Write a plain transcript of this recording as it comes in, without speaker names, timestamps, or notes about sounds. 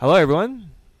Hello,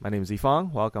 everyone. My name is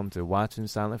Yifong. Welcome to Watching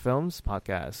Silent Films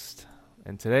podcast.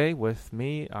 And today with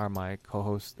me are my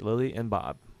co-hosts Lily and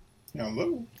Bob.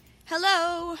 Hello.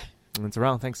 Hello. And it's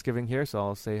around Thanksgiving here, so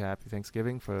I'll say Happy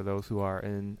Thanksgiving for those who are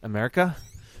in America,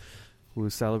 who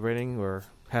is celebrating or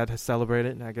had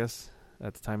celebrated, I guess,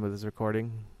 at the time of this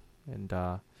recording. And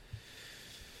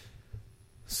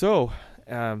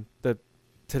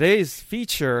today's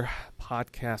feature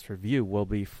podcast review will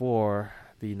be for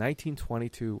the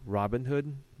 1922 Robin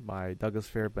Hood by Douglas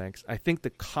Fairbanks. I think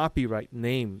the copyright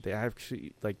name, they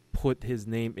actually put his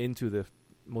name into the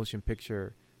motion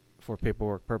picture for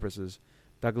paperwork purposes.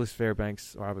 Douglas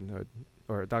Fairbanks Robin Hood,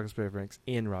 or Douglas Fairbanks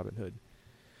in Robin Hood.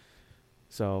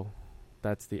 So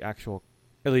that's the actual,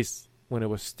 at least when it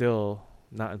was still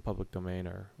not in public domain,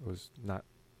 or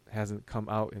hasn't come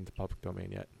out into public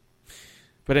domain yet.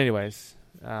 But anyways,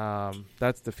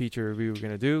 that's the feature review we're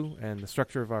going to do, and the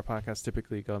structure of our podcast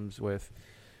typically comes with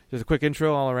just a quick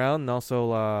intro all around, and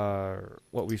also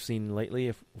what we've seen lately,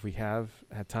 if we have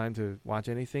had time to watch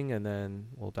anything, and then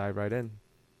we'll dive right in.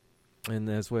 And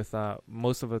as with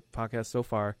most of the podcasts so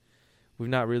far, we've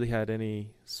not really had any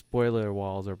spoiler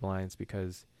walls or blinds,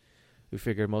 because we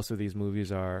figured most of these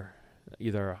movies are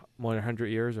either more than 100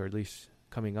 years or at least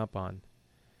coming up on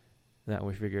that.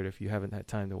 We figured if you haven't had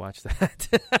time to watch that.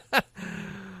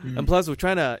 And plus, we're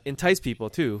trying to entice people,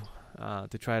 too,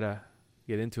 to try to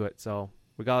get into it. So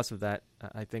regardless of that,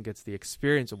 I think it's the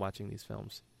experience of watching these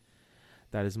films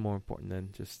that is more important than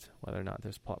just whether or not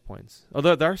there's plot points.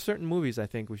 Although there are certain movies I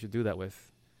think we should do that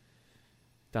with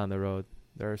down the road.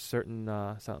 There are certain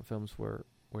silent films where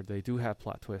they do have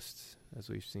plot twists, as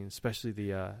we've seen, especially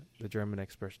the German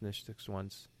expressionistic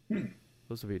ones.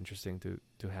 Those would be interesting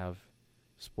to have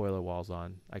spoiler walls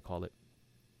on, I call it.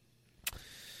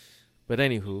 But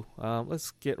anywho,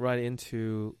 let's get right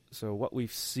into what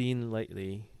we've seen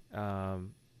lately. I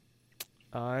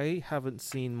haven't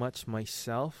seen much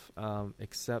myself,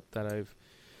 except that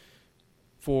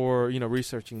for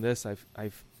researching this,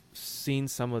 I've seen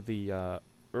some of the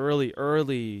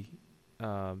early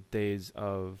days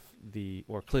of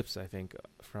or clips, I think,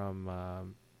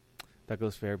 from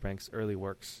Douglas Fairbanks' early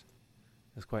works.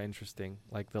 It's quite interesting,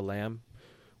 like The Lamb,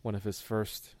 one of his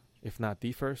first, if not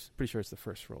the first, pretty sure it's the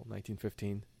first role,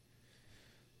 1915.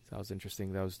 So that was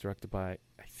interesting. That was directed by,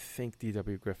 I think,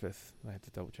 D.W. Griffith. I have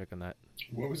to double check on that.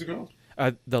 What was it called?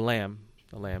 The Lamb.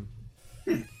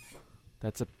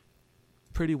 That's a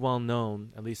pretty well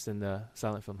known, at least in the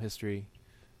silent film history,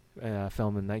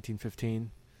 film in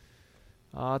 1915.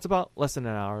 It's about less than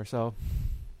an hour or so.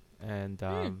 And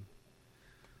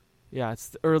yeah, it's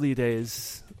the early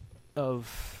days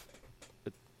of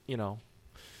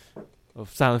of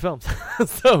silent films.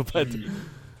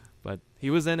 But he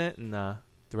was in it, and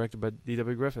directed by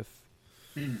D.W. Griffith.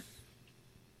 You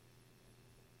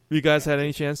guys had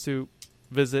any chance to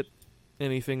visit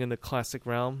anything in the classic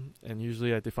realm? And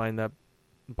usually I define that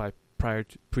by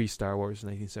pre-Star Wars,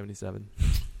 1977.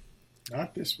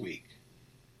 Not this week.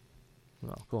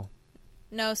 Oh, cool.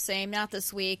 No, same. Not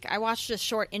this week. I watched a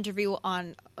short interview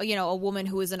on, a woman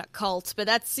who was in a cult, but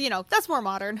that's more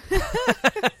modern.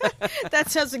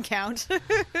 That doesn't count.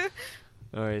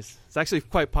 Anyways, it's actually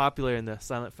quite popular in the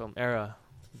silent film era.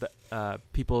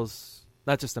 People's,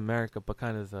 not just America, but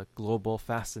kind of the global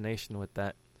fascination with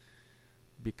that.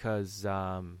 Because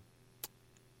I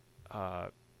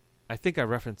think I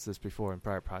referenced this before in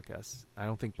prior podcasts. I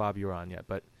don't think, Bob, you were on yet,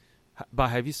 but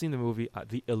have you seen the movie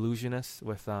The Illusionist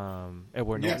with Edward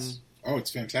Norton? Yes. Oh,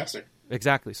 it's fantastic.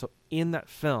 Exactly. So in that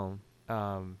film,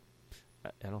 I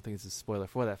don't think it's a spoiler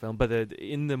for that film, but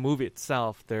in the movie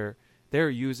itself, they're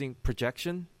using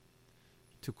projection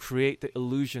to create the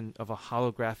illusion of a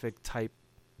holographic type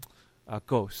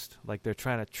ghost. Like they're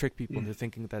trying to trick people into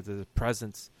thinking that there's a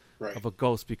presence of a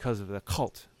ghost because of the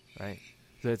cult, right?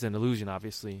 So it's an illusion,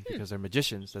 obviously, because they're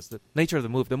magicians. That's the nature of the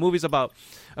movie. The movie's about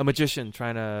a magician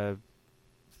trying to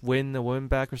win a woman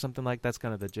back or something like that. That's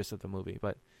kind of the gist of the movie.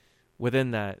 But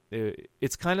within that,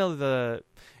 it's kind of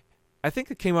I think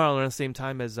it came out around the same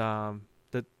time as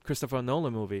the Christopher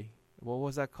Nolan movie. What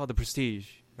was that called? The Prestige,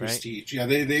 right? Prestige. Yeah,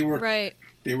 they were right.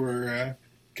 They were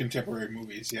contemporary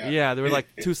movies. Yeah. Yeah, they were like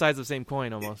two sides of the same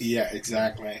coin almost. Yeah,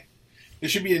 exactly. There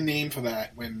should be a name for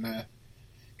that when.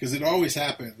 Because it always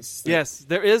happens. Yes,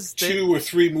 there is. Two or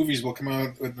three movies will come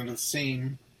out with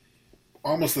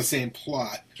almost the same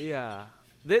plot. Yeah.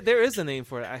 There is a name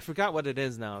for it. I forgot what it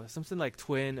is now. Something like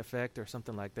Twin Effect or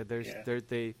something like that.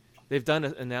 They've done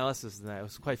an analysis of that. It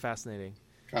was quite fascinating.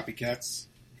 Copycats.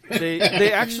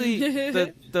 They actually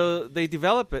they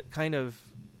develop it kind of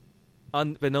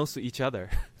unbeknownst to each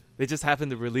other. They just happen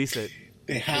to release it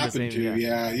They happen same to, year.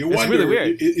 yeah. You It's wonder. really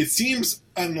weird. It seems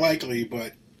unlikely,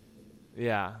 but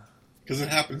Yeah. because it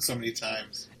happens so many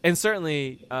times. And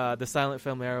certainly, the silent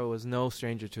film era was no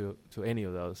stranger to any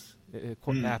of those. It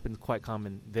happened quite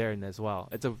common there and as well.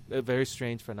 It's a very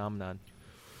strange phenomenon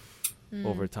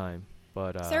over time.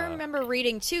 But So I remember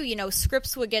reading too.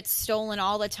 Scripts would get stolen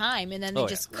all the time, and then they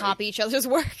just copy each other's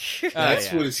work.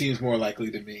 That's what it seems more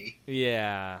likely to me.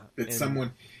 Yeah. That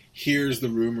someone hears the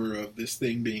rumor of this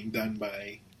thing being done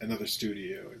by another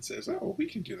studio and says, "Oh, we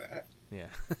can do that." Yeah.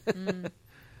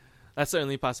 That's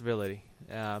certainly a possibility.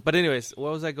 But anyways,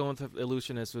 what was I going with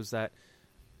Illusionist was that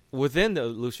within the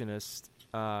Illusionist,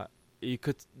 you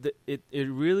could it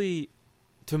really,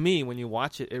 to me, when you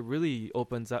watch it, it really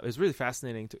opens up. It's really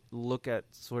fascinating to look at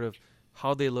sort of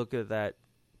how they look at that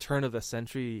turn of the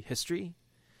century history,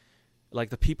 like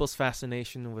the people's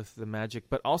fascination with the magic,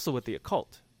 but also with the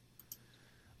occult.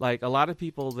 Like a lot of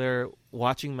people, they're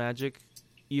watching magic,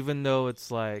 even though it's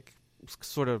like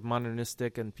sort of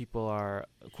modernistic and people are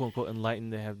quote unquote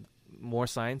enlightened. They have more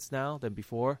science now than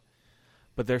before,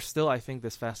 but there's still, I think,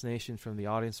 this fascination from the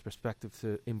audience perspective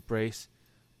to embrace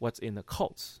what's in the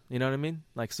cults. You know what I mean?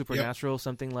 Like supernatural,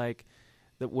 something like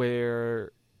that,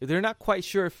 where they're not quite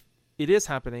sure if it is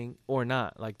happening or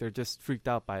not. Like they're just freaked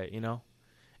out by it, And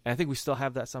I think we still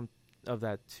have that some of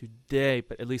that today,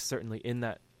 but at least certainly in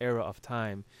that era of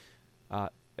time,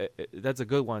 that's a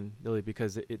good one, really,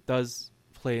 because it does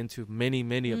play into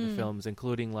many of the films,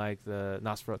 including like the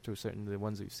Nosferatu, the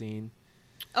ones we've seen.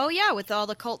 Oh yeah, with all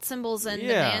the cult symbols and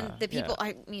the people. Yeah.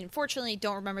 I mean, fortunately,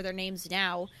 don't remember their names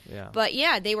now. Yeah. But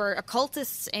yeah, they were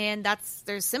occultists, and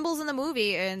there's symbols in the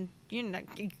movie, and you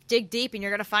dig deep, and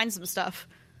you're gonna find some stuff.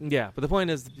 Yeah, but the point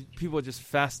is, people are just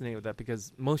fascinated with that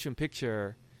because motion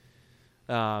picture.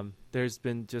 There's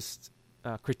been just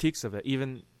critiques of it.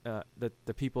 Even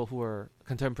the people who are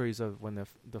contemporaries of when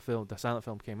the silent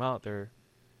film came out, they're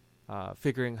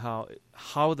figuring how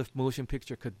the motion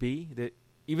picture could be. That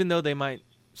even though they might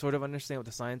sort of understand what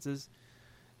the science is,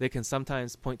 they can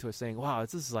sometimes point to it saying, "Wow,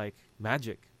 this is like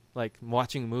magic." Like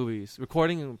watching movies,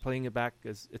 recording and playing it back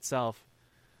as itself,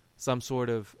 some sort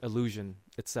of illusion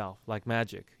itself, like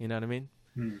magic. You know what I mean?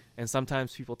 And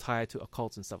sometimes people tie it to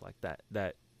occults and stuff like that.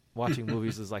 That watching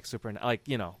movies is like super, like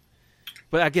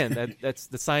But again, that's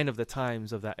the sign of the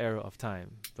times of that era of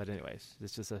time. But anyways,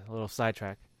 it's just a little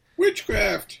sidetrack.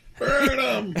 Witchcraft, burn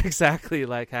them. Exactly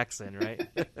like Haxan, right?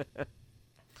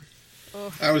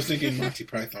 I was thinking Monty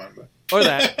Python, but or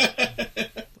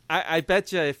that. I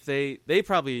bet you if they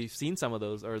probably seen some of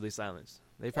those early silents.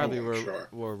 They probably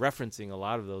were referencing a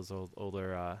lot of those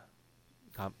older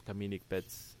comedic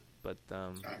bits. But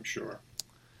I'm sure.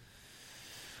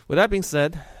 With that being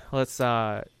said, let's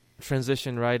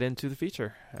transition right into the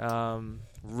feature.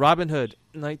 Robin Hood,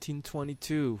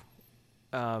 1922.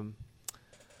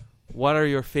 What are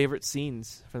your favorite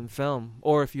scenes from the film?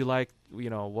 Or if you like,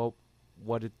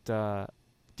 what it, do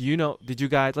you know, did you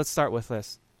guys, let's start with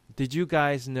this. Did you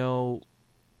guys know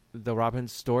the Robin Hood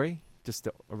story? Just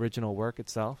the original work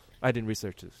itself? I didn't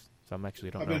research this, so I'm actually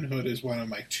don't know. Robin Hood is one of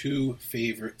my two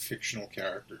favorite fictional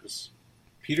characters.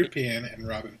 Peter Pan and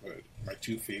Robin Hood are my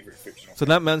two favorite fictional characters. So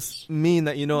that must mean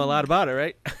that you know a lot about it,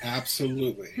 right?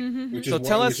 Absolutely. Which So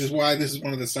is which is why this is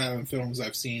one of the silent films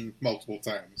I've seen multiple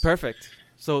times. Perfect.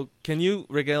 So can you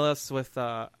regale us with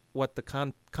what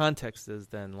the context is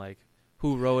then? Like,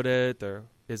 who wrote it, or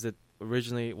is it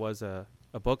originally was a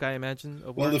book, I imagine?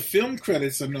 Well, the film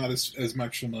credits I'm not as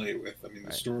much familiar with. I mean,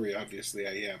 the story, obviously,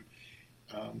 I am.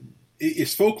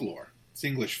 It's folklore. It's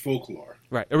English folklore.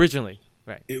 Right, originally.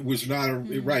 Right. It was not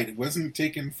right. It wasn't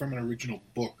taken from an original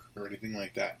book or anything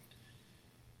like that.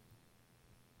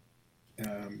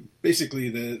 Basically,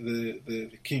 the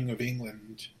King of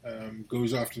England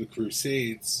goes off to the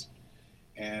Crusades,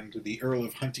 and the Earl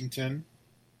of Huntington.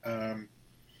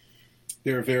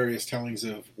 There are various tellings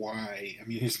of why. I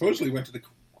mean, he supposedly went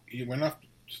off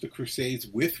to the Crusades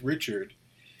with Richard,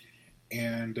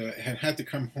 and had to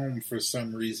come home for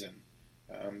some reason.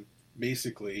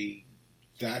 Basically,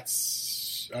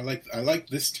 I like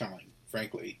this telling,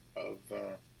 frankly, of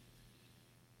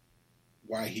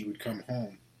why he would come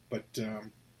home. But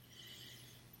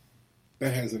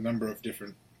that has a number of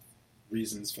different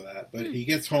reasons for that. But he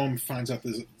gets home, finds out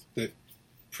that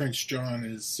Prince John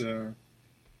is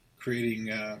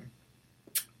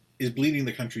is bleeding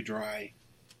the country dry,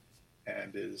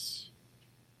 and is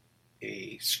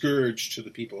a scourge to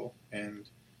the people, and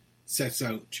sets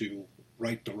out to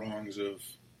right the wrongs of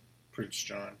Prince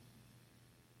John,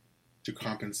 to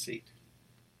compensate.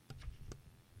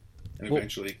 And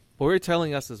eventually... What you're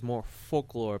telling us is more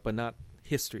folklore, but not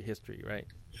history, right?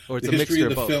 Or it's the a history mixture of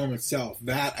the both. film itself,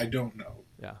 that I don't know.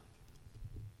 Yeah.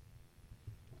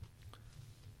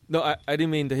 No, I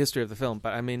didn't mean the history of the film,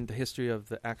 but I mean the history of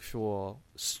the actual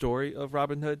story of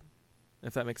Robin Hood,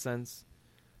 if that makes sense.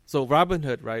 So Robin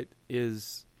Hood, right,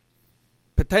 is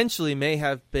potentially may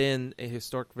have been a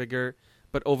historic figure,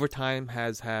 but over time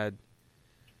has had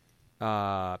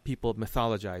people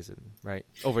mythologizing, right,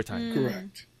 over time.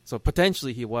 Correct. So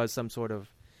potentially he was some sort of,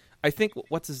 I think,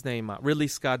 what's his name? Ridley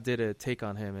Scott did a take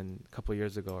on him a couple of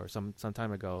years ago or some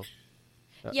time ago.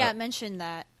 Yeah, it mentioned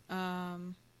that.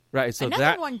 Right, so another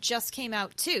that one just came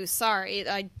out too. Sorry,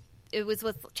 it was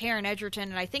with Taron Egerton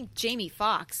and I think Jamie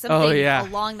Foxx. Something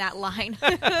along that line.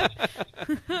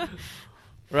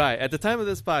 Right. At the time of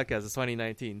this podcast, it's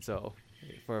 2019. So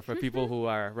for people who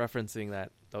are referencing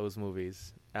those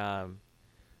movies,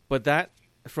 but that,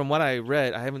 from what I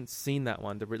read, I haven't seen that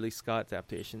one, the Ridley Scott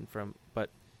adaptation but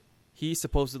he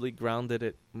supposedly grounded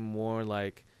it more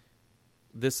like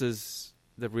this is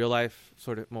the real life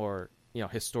sort of more,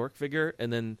 historic figure,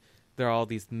 and then there are all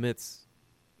these myths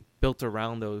built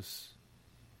around those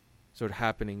sort of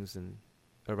happenings and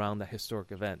around that historic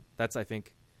event. That's, I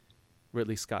think,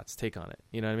 Ridley Scott's take on it.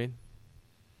 You know what I mean?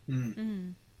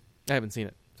 Mm. I haven't seen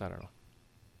it, so I don't know.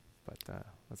 But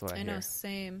that's what I hear. I know,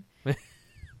 same.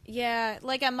 Yeah,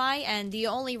 like on my end, the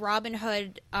only Robin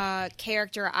Hood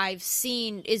character I've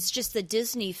seen is just the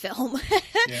Disney film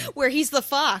where he's the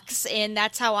fox, and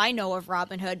that's how I know of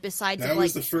Robin Hood. Besides, that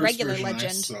was the first regular version legend.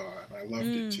 I saw, and I loved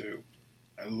it too.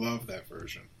 I love that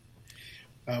version.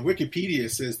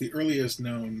 Wikipedia says the earliest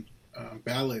known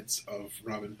ballads of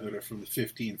Robin Hood are from the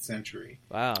 15th century.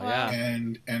 Wow, yeah,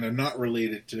 and are not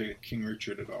related to King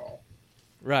Richard at all.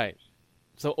 Right.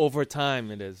 So over time,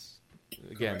 it is.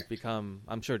 Again, Correct. become,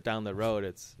 I'm sure down the road,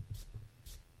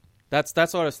 that's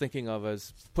what I was thinking of,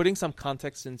 as putting some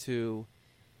context into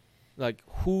like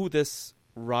who this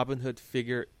Robin Hood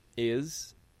figure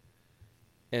is,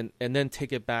 and then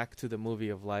take it back to the movie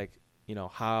of like,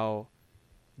 how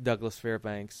Douglas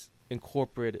Fairbanks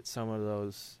incorporated some of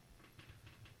those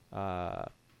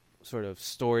sort of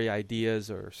story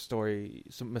ideas or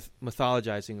some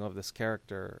mythologizing of this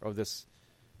character, of this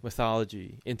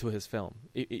mythology into his film.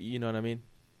 You know what I mean?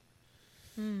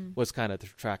 Was kind of the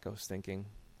track I was thinking.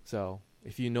 So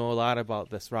if you know a lot about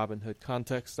this Robin Hood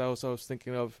context, I was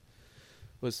thinking of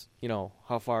was,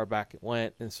 how far back it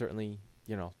went, and certainly,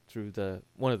 through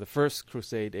one of the first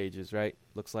Crusade ages, right?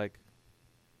 Looks like,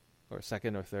 or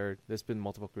second or third. There's been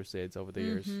multiple Crusades over the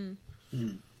years.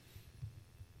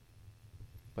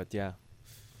 But yeah.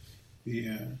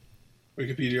 The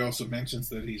Wikipedia also mentions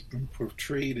that he's been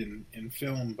portrayed in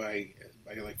film by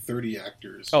like 30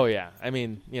 actors. Oh yeah, I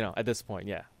mean, at this point,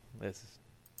 yeah, this is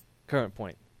current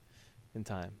point in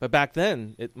time. But back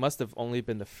then, it must have only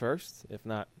been the first, if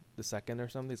not the second or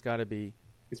something. It's got to be.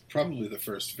 It's probably the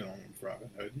first film of Robin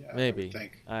Hood. Yeah, maybe. I would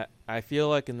think. I feel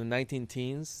like in the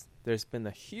 19-teens, there's been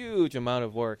a huge amount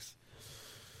of works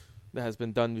that has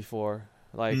been done before,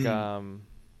 like Peter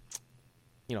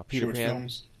Short Pan.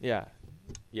 films. Yeah.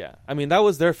 Yeah, I mean, that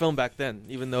was their film back then.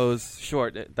 Even though it was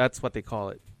short, that's what they call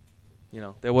it.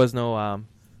 There was no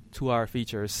 2-hour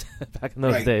features back in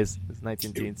those days. It's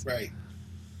 19-teens. Right.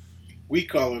 We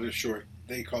call it a short.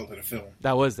 They called it a film.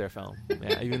 That was their film.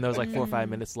 Yeah, even though it was like 4 or 5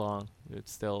 minutes long,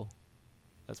 it's still,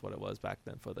 that's what it was back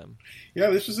then for them.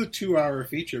 Yeah, this was a 2-hour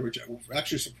feature, which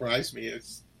actually surprised me.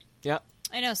 It's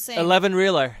I know, same. 11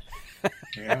 reeler.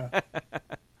 Yeah.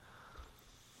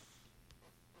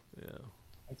 Yeah.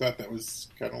 I thought that was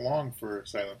kind of long for a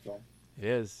silent film. It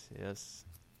is, yes.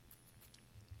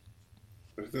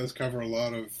 But it does cover a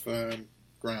lot of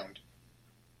ground.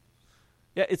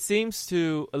 Yeah, it seems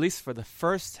to, at least for the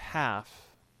first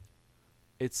half,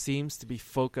 it seems to be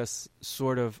focused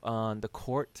sort of on the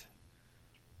court,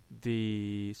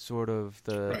 the sort of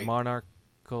the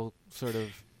monarchical sort of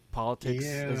politics,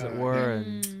 as it were.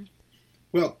 And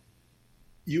well,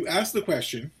 you asked the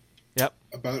question yep.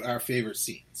 about our favorite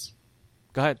scenes.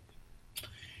 Go ahead.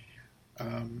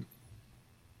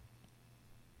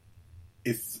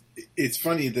 It's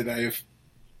funny that I have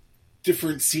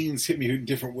different scenes hit me in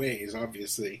different ways,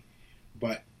 obviously,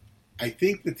 but I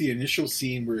think that the initial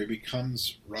scene where he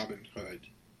becomes Robin Hood,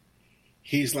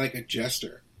 he's like a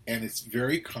jester, and it's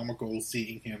very comical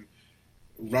seeing him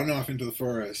run off into the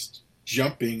forest,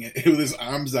 jumping with his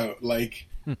arms out like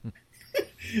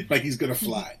like he's gonna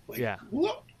fly, like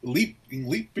whoop,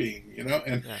 leaping,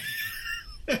 and. Yeah.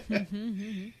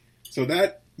 So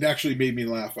that actually made me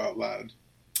laugh out loud.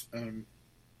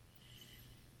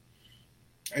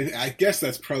 I guess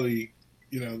that's probably,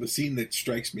 the scene that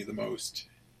strikes me the most.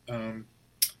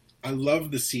 I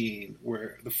love the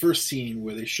first scene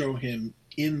where they show him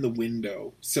in the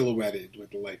window, silhouetted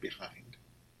with the light behind.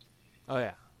 Oh,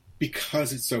 yeah.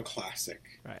 Because it's so classic.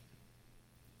 Right.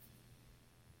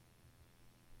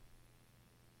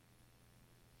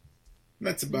 And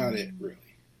that's about it, really.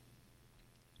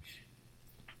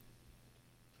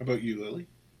 How about you, Lily?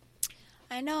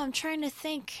 I know, I'm trying to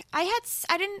think. I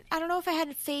don't know if I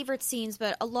had favorite scenes,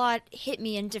 but a lot hit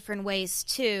me in different ways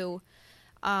too.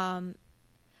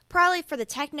 Probably for the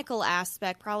technical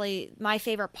aspect, probably my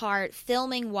favorite part,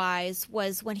 filming wise,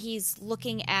 was when he's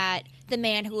looking at the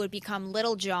man who would become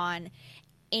Little John,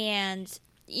 and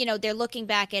they're looking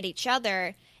back at each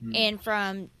other, and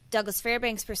from Douglas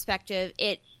Fairbanks' perspective,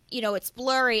 it's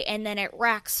blurry, and then it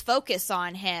racks focus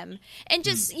on him. And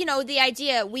just, the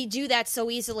idea, we do that so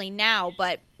easily now,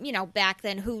 but, back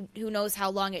then, who knows how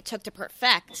long it took to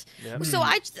perfect. Yep. So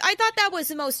I thought that was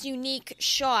the most unique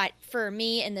shot for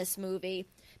me in this movie,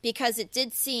 because it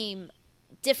did seem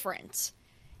different.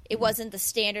 It wasn't the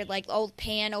standard,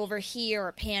 pan over here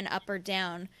or pan up or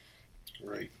down.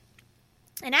 Right.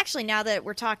 And actually, now that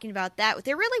we're talking about that,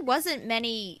 there really wasn't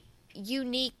many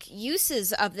unique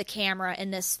uses of the camera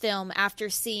in this film after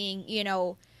seeing,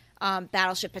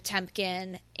 Battleship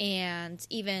Potemkin and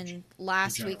even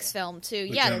last week's film too.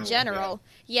 The General.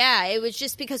 Yeah, it was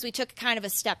just because we took kind of a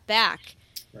step back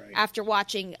after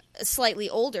watching a slightly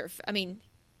older.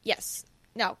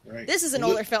 This is an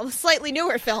older film, slightly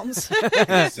newer films.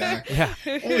 Exactly. Yeah.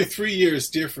 Only 3 years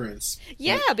difference.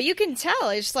 Yeah, but you can tell.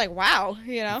 It's just like, wow,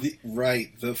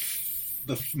 The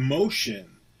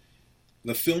motion.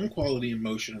 The film quality and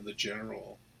motion of the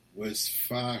General was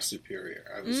far superior.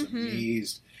 I was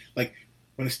amazed. Like,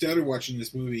 when I started watching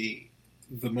this movie,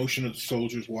 the motion of the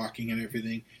soldiers walking and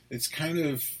everything, it's kind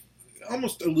of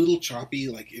almost a little choppy.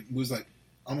 Like, it was like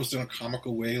almost in a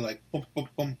comical way, like bump, bump,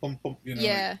 bump, bump, bump,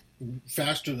 like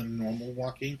faster than normal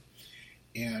walking.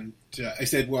 And I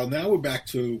said, well, now we're back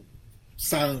to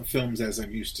silent films as I'm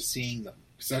used to seeing them.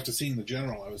 Because after seeing The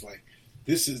General, I was like,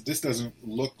 this doesn't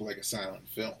look like a silent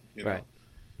film, Right.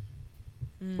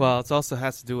 Well, it also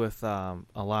has to do with a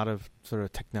lot of sort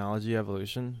of technology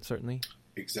evolution, certainly.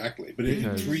 Exactly, but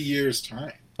in 3 years'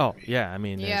 time. Oh, I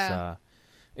mean,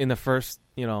 in the first,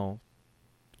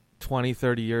 20,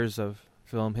 30 years of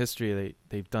film history,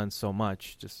 they've done so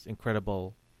much, just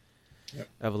incredible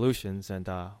evolutions, and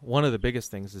one of the biggest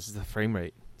things is the frame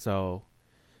rate. So,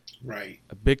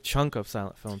 a big chunk of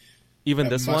silent film. Even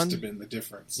this one must have been the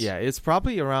difference. Yeah, it's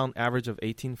probably around average of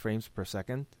 18 frames per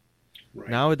second. Right.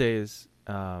 Nowadays,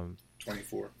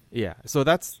 24. Yeah, so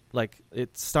that's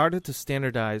it started to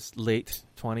standardize late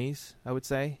 20s, I would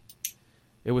say.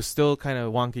 It was still kind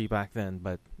of wonky back then,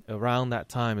 but around that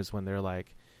time is when they're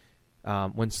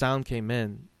when sound came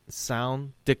in,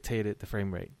 sound dictated the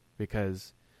frame rate,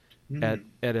 because at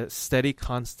a steady,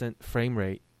 constant frame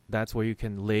rate, that's where you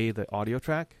can lay the audio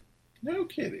track. No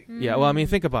kidding. Yeah, well, I mean,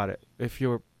 think about it. If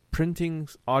you're printing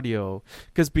audio,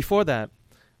 because before that,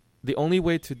 the only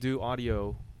way to do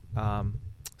audio,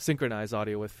 synchronize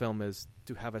audio with film, is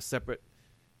to have a separate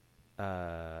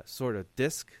sort of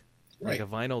disc, like a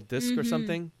vinyl disc or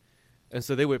something. And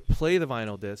so they would play the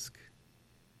vinyl disc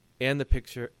and the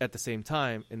picture at the same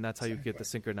time, and that's how you get the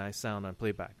synchronized sound on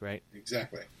playback, right?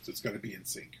 Exactly. So it's got to be in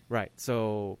sync. Right.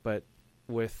 So, but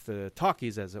with the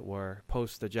talkies, as it were,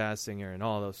 post The Jazz Singer and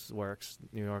all those works,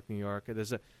 New York.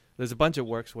 There's a bunch of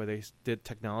works where they did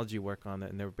technology work on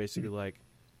it, and they were basically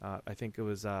I think it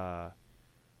was Vitagraph.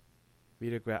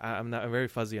 I'm very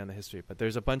fuzzy on the history, but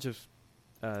there's a bunch of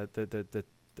the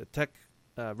tech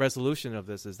resolution of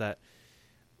this is that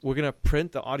we're gonna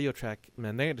print the audio track,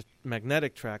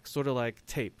 magnetic track, sort of like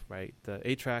tape, right? The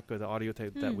 8-track or the audio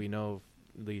tape that we know,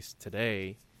 at least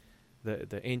today,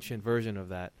 the ancient version of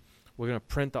that. We're going to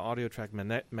print the audio track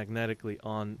magnetically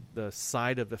on the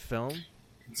side of the film.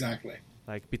 Exactly.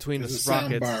 Like between There's the sprockets.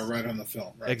 There's a sound bar right on the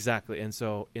film, right? Exactly. And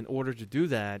so in order to do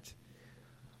that,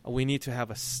 we need to have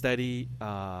a steady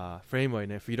frame rate.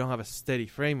 And if you don't have a steady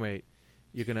frame rate,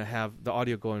 you're going to have the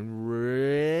audio going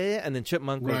and then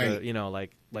chipmunk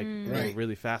with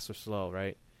really fast or slow,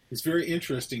 right? It's very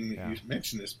interesting that you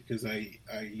mentioned this, because I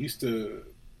used to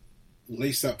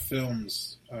lace up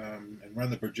films and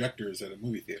run the projectors at a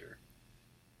movie theater.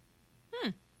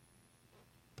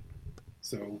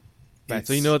 So,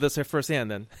 so you know this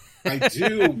firsthand, then. I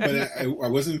do, but I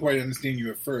wasn't quite understanding you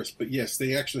at first. But yes,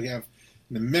 they actually have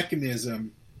the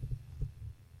mechanism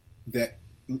that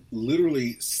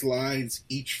literally slides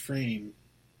each frame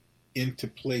into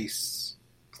place.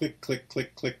 Click, click,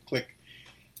 click, click, click,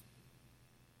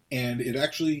 and it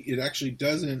actually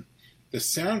doesn't. The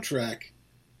soundtrack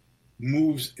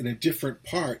moves in a different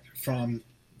part from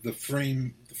the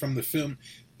frame, from the film.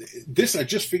 This I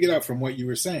just figured out from what you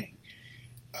were saying.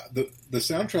 The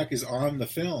soundtrack is on the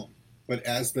film, but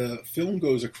as the film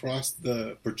goes across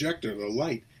the projector, the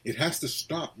light, it has to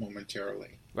stop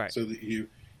momentarily, right, so that you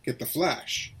get the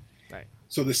flash. Right.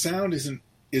 So the sound isn't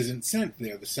sent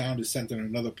there. The sound is sent in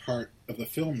another part of the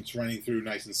film. It's running through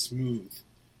nice and smooth,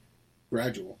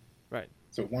 gradual. Right.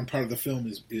 So one part of the film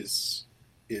is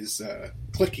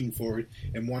clicking forward,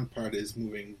 and one part is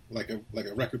moving like a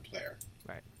record player.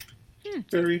 Right.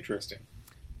 Very interesting.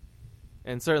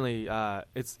 And certainly,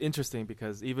 it's interesting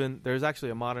because even there's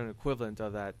actually a modern equivalent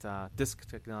of that disc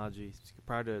technology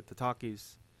prior to the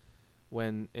talkies.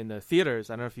 When in the theaters,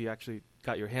 I don't know if you actually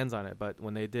got your hands on it, but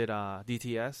when they did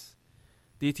DTS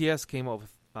came up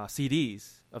with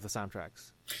CDs of the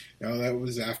soundtracks. No, that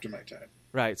was after my time.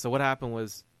 Right. So what happened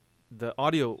was the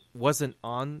audio wasn't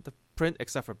on the print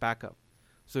except for backup.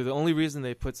 So the only reason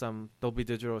they put some Dolby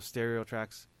Digital stereo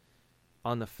tracks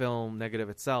on the film negative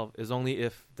itself is only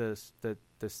if the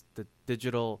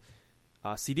digital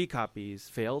CD copies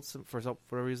failed for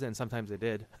whatever reason, and sometimes they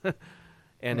did.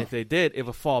 And if they did, it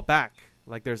would fall back.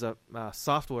 Like there's a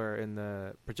software in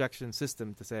the projection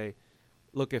system to say,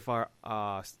 look, if our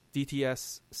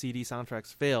DTS CD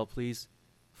soundtracks fail, please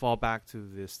fall back to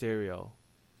the stereo.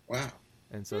 Wow.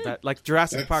 And so that, like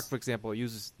Jurassic Park, for example,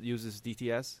 uses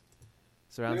DTS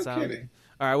surround sound. Kidding.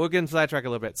 All right, we're getting sidetracked a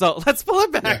little bit. So let's pull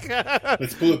it back. Yeah.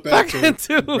 Let's pull it back to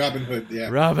into Robin Hood. Yeah.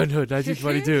 Robin Hood,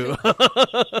 1922.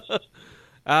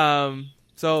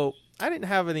 So I didn't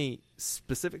have any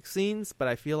specific scenes, but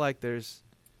I feel like there's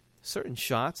certain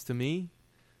shots to me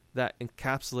that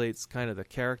encapsulates kind of the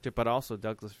character, but also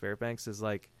Douglas Fairbanks is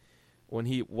like when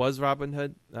he was Robin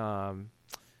Hood,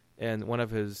 and one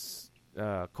of his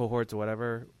cohorts or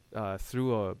whatever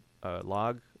threw a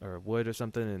log or wood or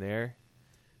something in the air,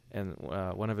 and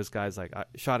one of his guys like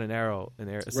shot an arrow in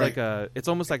the air. It's right. it's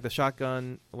almost like the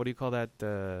shotgun. What do you call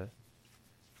that?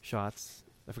 Shots.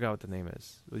 I forgot what the name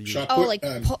is.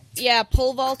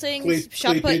 Pole vaulting,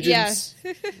 shot put, yeah.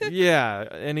 Yeah,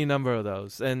 any number of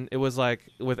those. And it was like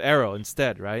with arrow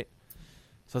instead, right?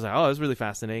 So I was like, oh, that's really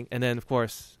fascinating. And then, of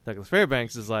course, Douglas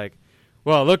Fairbanks is like,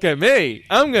 well, look at me.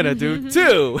 I'm going to do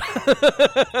two.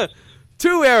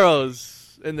 2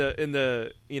 arrows in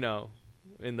the wood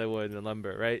and the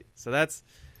lumber, right? So that's,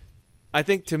 I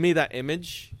think to me, that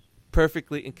image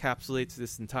perfectly encapsulates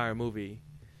this entire movie.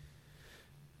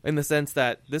 In the sense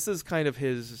that this is kind of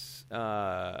his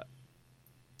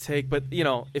take. But,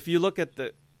 if you look at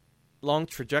the long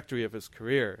trajectory of his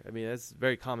career, I mean, that's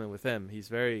very common with him. He's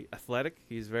very athletic.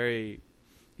 He's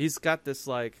got this,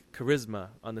 like, charisma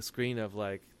on the screen of,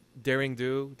 like, daring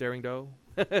do,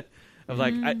 of,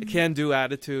 like, I can do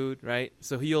attitude, right?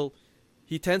 So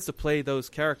he tends to play those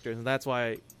characters. And that's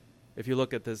why, if you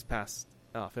look at this past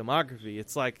filmography,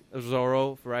 it's like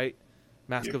Zorro, right?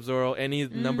 Mask of Zorro, any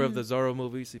number of the Zorro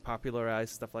movies he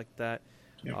popularized, stuff like that.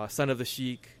 Son of the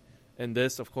Sheik, and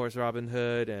this, of course, Robin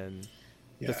Hood, and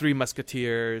the Three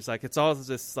Musketeers. Like, it's all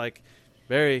just, like,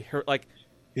 very, like...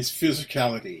 His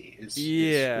physicality is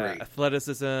great.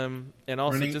 Athleticism, and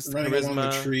also running charisma. Along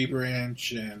the tree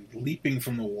branch and leaping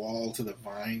from the wall to the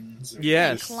vines.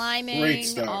 Yes.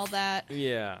 Climbing, all that.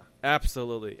 Yeah,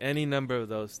 absolutely. Any number of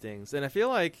those things. And I feel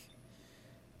like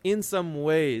in some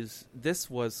ways, this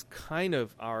was kind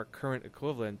of our current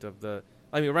equivalent of the...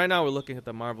 I mean, right now we're looking at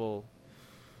the Marvel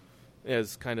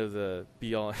as kind of the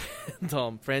be-all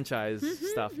franchise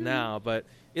stuff now, but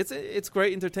it's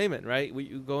great entertainment, right? We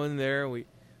go in there, we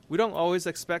don't always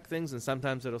expect things, and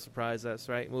sometimes it'll surprise us,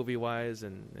 right, movie-wise,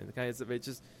 and kind of stuff. It's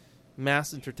just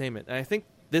mass entertainment. And I think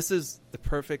this is the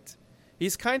perfect...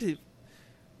 He's kind of...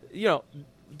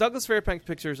 Douglas Fairbanks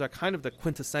pictures are kind of the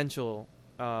quintessential...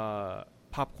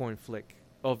 popcorn flick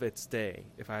of its day,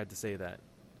 if I had to say that.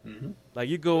 Like,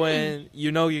 you go in,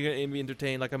 you're going to be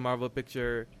entertained like a Marvel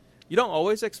picture. You don't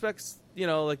always expect,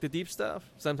 like the deep stuff.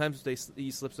 Sometimes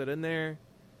he slips it in there.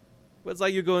 But it's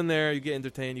like you go in there, you get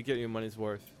entertained, you get your money's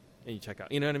worth, and you check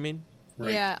out. You know what I mean?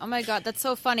 Right. Yeah. Oh my God, that's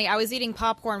so funny. I was eating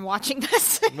popcorn watching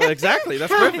this. Well, exactly.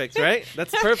 That's perfect, right?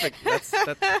 That's perfect.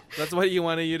 That's what you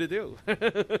wanted you to do.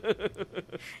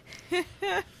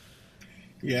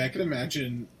 Yeah, I can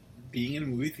imagine being in a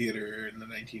movie theater in the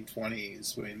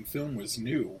 1920s when film was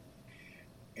new,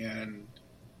 and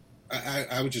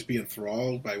I would just be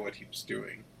enthralled by what he was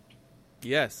doing.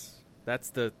 Yes, that's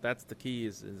the key.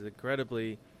 Is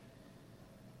incredibly.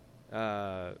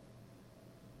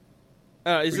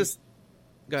 Just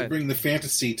go ahead. To bring the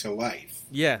fantasy to life.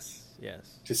 Yes.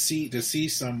 To see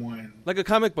someone like a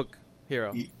comic book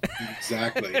hero.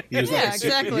 Exactly. He was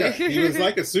exactly. He was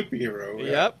like a superhero.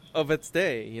 Yeah. Yep, of its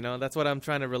day. That's what I'm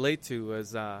trying to relate to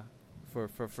as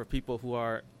for people who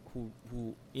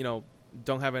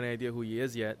don't have any idea who he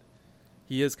is yet.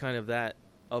 He is kind of that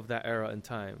era and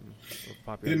time.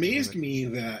 It amazed me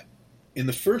that in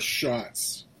the first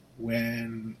shots,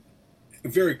 when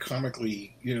very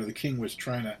comically, the king was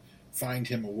trying to find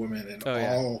him a woman, and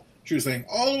yeah. she was saying,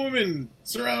 all the women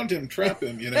surround him, trap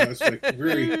him. It's like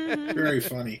very, very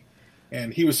funny.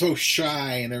 And he was so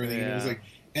shy and everything. Yeah. And it was like,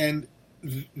 and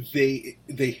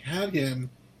they had him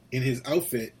in his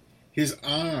outfit. His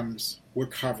arms were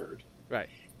covered, right,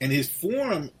 and his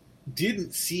form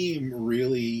didn't seem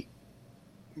really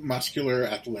muscular,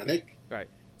 athletic, right,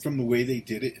 from the way they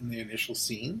did it in the initial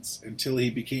scenes until he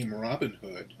became Robin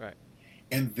Hood, right.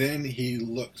 And then he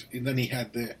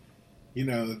had the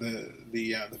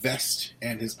vest,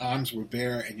 and his arms were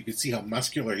bare, and you could see how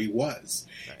muscular he was.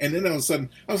 Right. And then all of a sudden,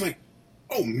 I was like,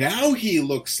 "Oh, now he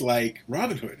looks like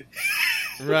Robin Hood."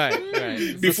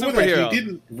 Right. Before that, he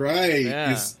didn't. Right.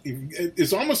 Yeah.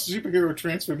 It's almost a superhero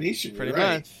transformation. Pretty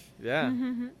right. much. Yeah.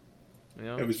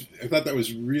 I thought that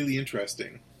was really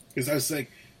interesting because I was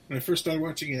like, when I first started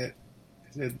watching it,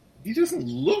 I said, he doesn't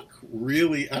look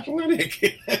really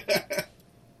athletic.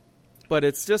 But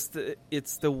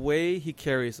it's the way he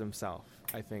carries himself,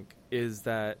 I think, is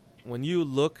that when you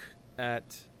look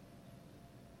at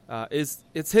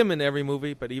it's him in every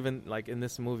movie, but even like in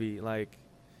this movie, like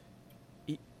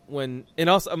and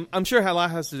also I'm sure a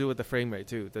lot has to do with the frame rate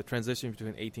too, the transition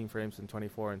between 18 frames and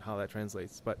 24 and how that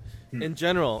translates. But in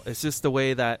general, it's just the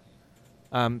way that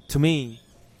to me,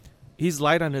 he's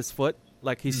light on his foot,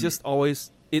 like he's just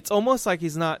always. It's almost like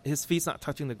his feet's not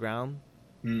touching the ground.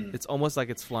 It's almost like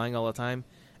it's flying all the time.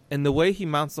 And the way he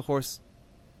mounts the horse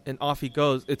and off he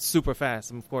goes, it's super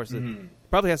fast. And of course, it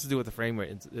probably has to do with the frame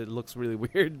rate. It looks really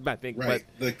weird, I think. Right,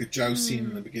 but, like the joust scene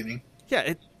in the beginning.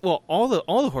 Yeah, all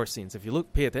the horse scenes, if you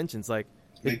pay attention, it's like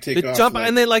they take off, jump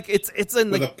and then like it's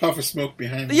in with like a puff of smoke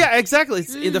behind them. Yeah, exactly.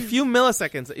 It's in a few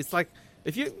milliseconds. It's like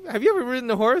have you ever ridden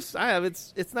a horse? I have.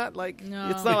 It's not like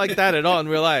it's not like that at all in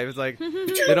real life. It's like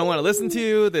they don't want to listen to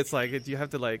you. It's like you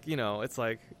have to like it's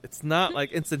like it's not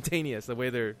like instantaneous the way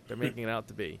they're making it out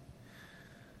to be.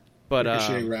 But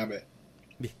Ricochet Rabbit.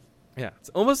 Yeah, it's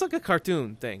almost like a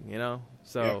cartoon thing,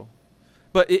 So, yeah.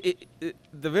 But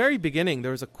the very beginning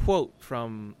there was a quote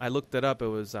from I looked it up. It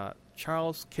was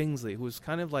Charles Kingsley, who was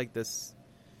kind of like this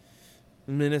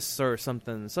minister or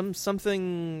something,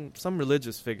 some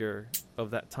religious figure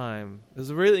of that time. It was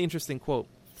a really interesting quote.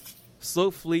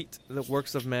 Slow fleet the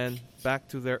works of men back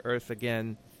to their earth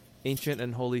again. Ancient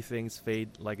and holy things fade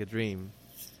like a dream.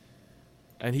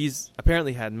 And he's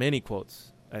apparently had many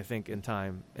quotes, I think, in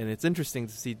time. And it's interesting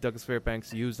to see Douglas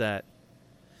Fairbanks use that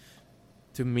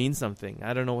to mean something.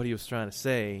 I don't know what he was trying to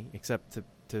say, except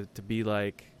to be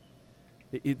like,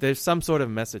 there's some sort of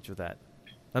message with that.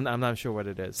 I'm not sure what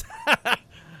it is. I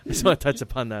just want to touch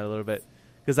upon that a little bit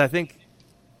because I think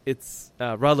it's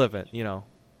relevant,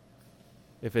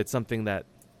 if it's something that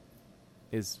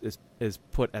is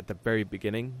put at the very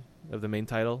beginning of the main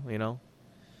title,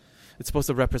 it's supposed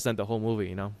to represent the whole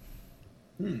movie,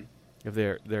 If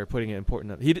they're putting it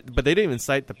important, but they didn't even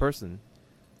cite the person,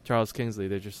 Charles Kingsley.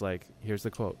 They're just like, here's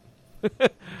the quote,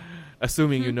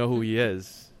 assuming you know who he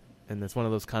is, and it's one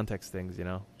of those context things,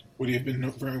 Would he have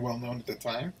been very well known at the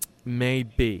time?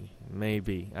 Maybe.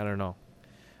 I don't know.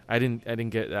 I didn't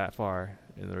get that far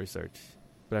in the research,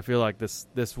 but I feel like this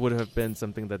would have been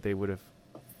something that they would have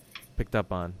picked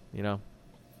up on,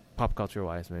 pop culture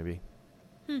wise, maybe.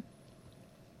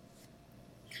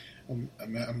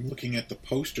 I'm looking at the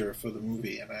poster for the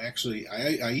movie, and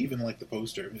I even like the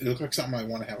poster. It looks like something I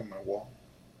want to have on my wall.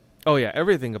 Oh yeah,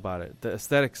 everything about it, the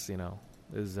aesthetics,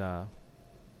 is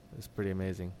pretty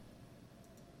amazing.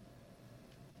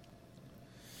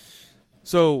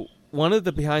 So one of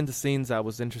the behind the scenes that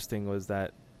was interesting was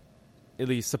that, at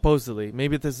least supposedly,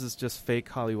 maybe this is just fake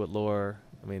Hollywood lore.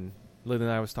 I mean, Lynn and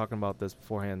I was talking about this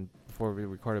beforehand before we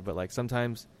recorded, but like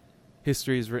sometimes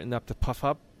history is written up to puff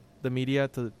up the media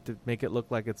to make it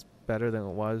look like it's better than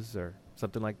it was or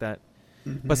something like that.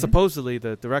 Mm-hmm. But supposedly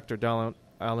the director, Alan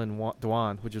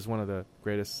Dwan, which is one of the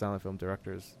greatest silent film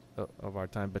directors of our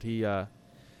time, but he, I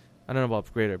don't know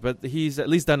about greater, but he's at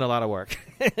least done a lot of work.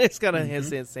 It's got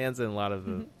his hands in a lot of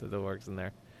the works in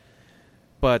there.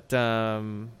 But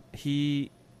he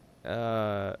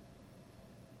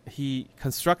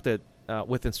constructed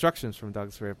with instructions from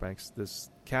Douglas Fairbanks this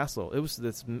castle. It was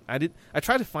this. I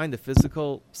tried to find the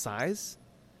physical size,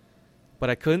 but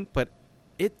I couldn't. But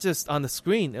it just on the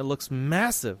screen, it looks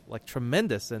massive, like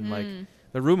tremendous, and like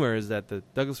the rumor is that the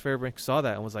Douglas Fairbanks saw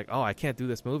that and was like, "Oh, I can't do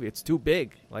this movie. It's too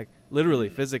big. Like literally,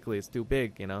 physically, it's too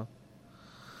big." And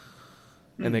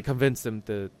they convinced him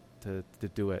to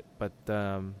do it, but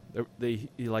he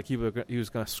was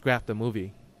going to scrap the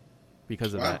movie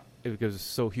because of that. Because it's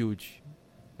so huge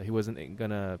that he wasn't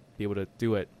going to be able to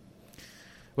do it.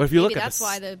 But if you Maybe look at that's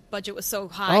why the budget was so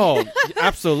high. Oh,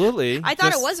 absolutely. I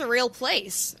thought it was a real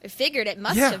place. I figured it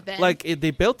must have been. Like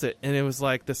they built it, and it was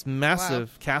like this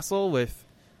massive castle with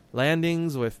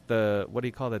landings, with the, what do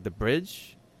you call that? The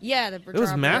bridge. Yeah, the It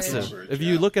was massive. Bridge, If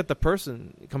you look at the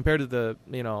person compared to the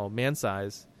man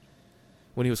size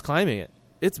when he was climbing it,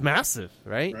 it's massive,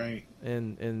 right? Right.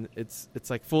 And it's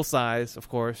like full size, of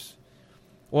course.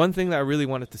 One thing that I really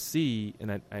wanted to see,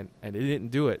 and I they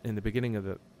didn't do it in the beginning of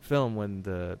the film when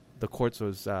the courts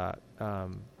was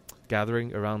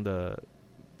gathering around the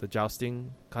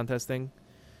jousting contest thing,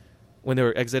 when they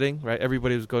were exiting, right?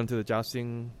 Everybody was going to the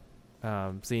jousting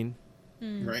scene.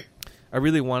 Right. I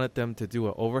really wanted them to do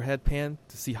an overhead pan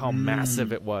to see how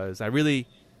massive it was. I really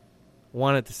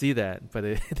wanted to see that, but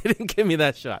they didn't give me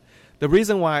that shot. The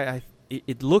reason why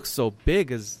it looks so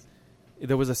big is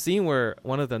there was a scene where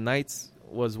one of the knights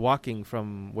was walking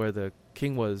from where the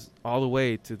king was all the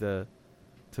way to the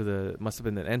must have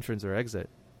been an entrance or exit.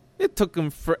 It took him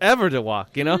forever to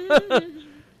walk,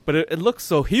 but it looked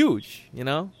so huge,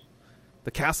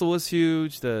 The castle was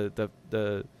huge.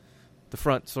 The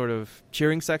front sort of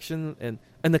cheering section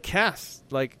and the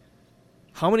cast, like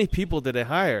how many people did they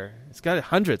hire? It's got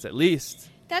hundreds at least.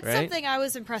 That's right? something I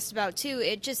was impressed about too.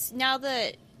 It just, now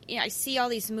that I see all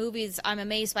these movies, I'm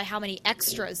amazed by how many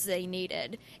extras they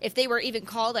needed. If they were even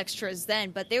called extras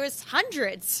then, but there was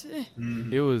hundreds.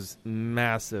 It was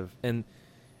massive. And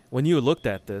when you looked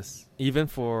at this, even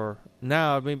for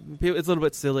now, I mean, it's a little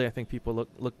bit silly. I think people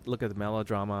look at the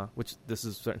melodrama, which this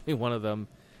is certainly one of them.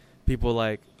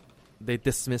 People they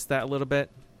dismiss that a little bit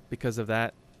because of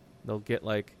that. They'll get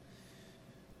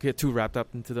too wrapped up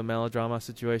into the melodrama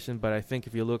situation. But I think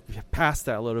if you look past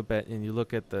that a little bit and you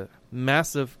look at the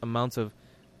massive amounts of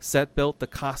set built, the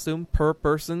costume per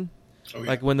person,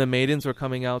 like when the maidens were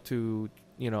coming out to,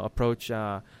 approach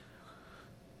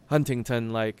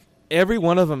Huntington, like every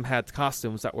one of them had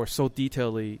costumes that were so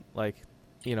detailedly,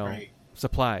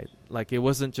 supplied. Like it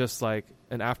wasn't just like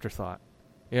an afterthought.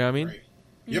 You know what I mean? Right.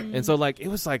 Yep. And so it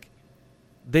was like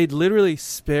they'd literally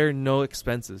spare no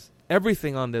expenses.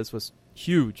 Everything on this was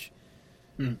huge,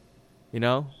 and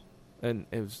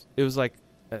it was like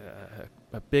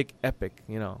a big epic,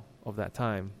 of that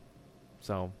time.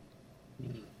 So,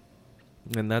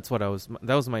 and that's what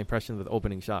that was my impression of the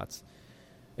opening shots,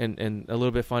 and a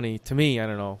little bit funny to me. I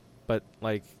don't know, but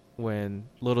like when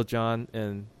Little John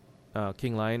and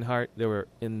King Lionheart, they were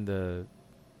in the,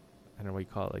 I don't know what you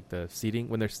call it, like the seating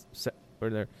when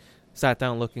they're sat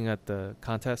down looking at the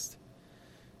contest.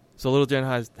 So Little John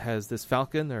has this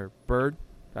falcon or bird.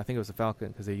 I think it was a falcon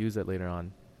because they use it later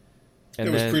on. And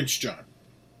it was Prince John.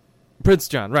 Prince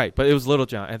John, right? But it was Little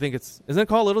John. I think isn't it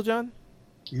called Little John?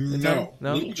 No,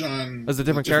 Little John was a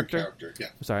different character. Yeah.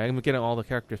 I'm sorry, I'm getting all the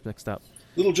characters mixed up.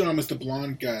 Little John was the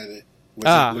blonde guy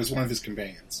that was one of his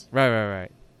companions. Right.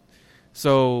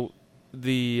 So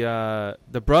the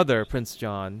brother, Prince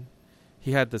John,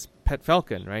 he had this pet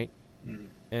falcon, right?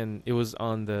 And it was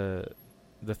on the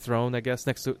throne, I guess,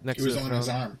 next to the throne. It was on his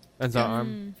arm. On his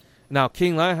arm. Now,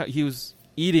 King Lionheart, he was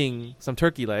eating some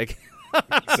turkey leg.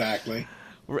 Exactly.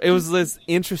 It was this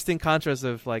interesting contrast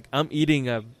of I'm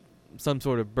eating some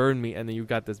sort of bird meat, and then you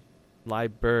got this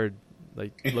live bird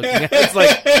looking at it. It's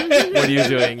like, what are you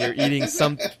doing? You're eating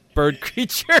some bird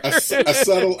creature. a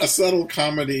subtle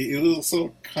comedy, a little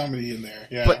subtle comedy in there.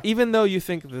 Yeah. But even though you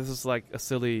think this is like a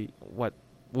silly, what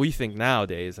we think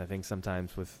nowadays, I think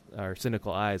sometimes with our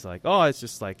cynical eyes, like, oh, it's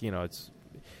just like, it's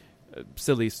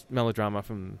silly melodrama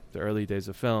from the early days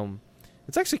of film.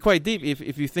 It's actually quite deep.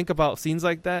 If you think about scenes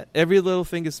like that, every little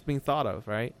thing is being thought of,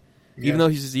 right? Yeah. Even though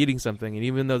he's just eating something, and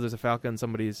even though there's a falcon on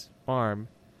somebody's arm,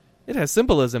 it has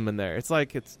symbolism in there. It's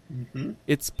like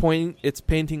it's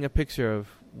painting a picture of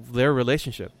their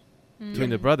relationship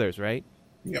between the brothers, right?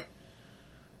 Yep.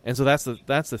 And so that's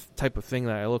the type of thing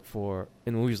that I look for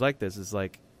in movies like this. Is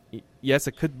like, yes,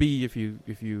 it could be if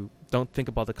you don't think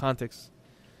about the context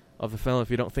of the film, if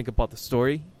you don't think about the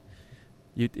story,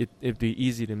 it'd be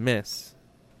easy to miss.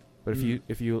 But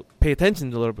if you pay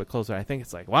attention a little bit closer, I think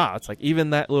it's like, wow, it's like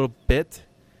even that little bit,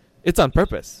 it's on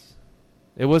purpose.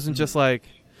 It wasn't just like,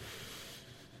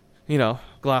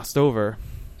 glossed over.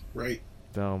 Right.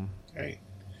 So. Right.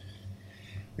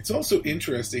 It's also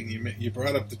interesting, you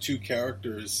brought up the two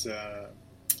characters,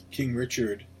 King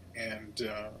Richard and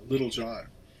Little John.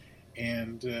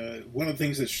 And one of the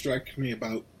things that struck me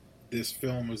about this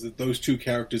film was that those two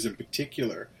characters in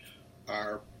particular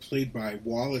are played by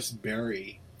Wallace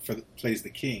Berry, plays the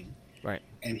king. Right.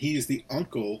 And he is the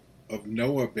uncle of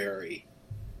Noah Berry,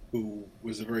 who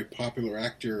was a very popular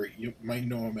actor. You might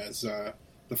know him as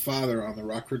the father on the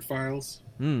Rockford Files.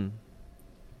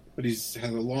 But he's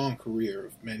had a long career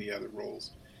of many other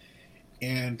roles.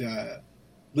 And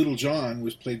Little John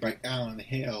was played by Alan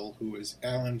Hale, who was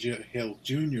Alan Hale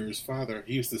Jr.'s father.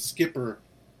 He was the skipper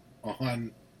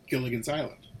on Gilligan's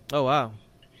Island. Oh, wow.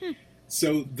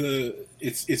 So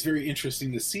it's very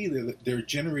interesting to see that their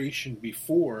generation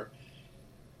before,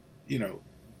 you know,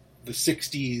 the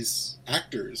 60s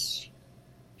actors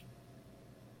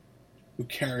who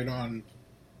carried on,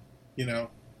 you know,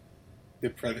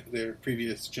 their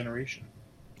previous generation.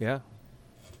 Yeah.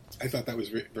 I thought that was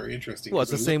very interesting. Well,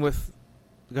 it's the same with...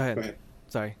 Go ahead.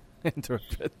 Sorry.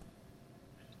 Interrupted.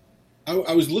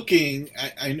 I was looking,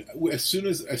 as soon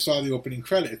as I saw the opening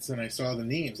credits and I saw the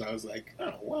names, I was like,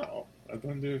 oh, wow. I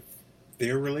wonder if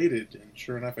they're related. And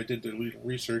sure enough, I did a little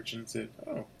research and said,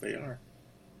 oh, they are.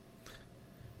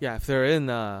 Yeah, if they're in,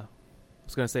 I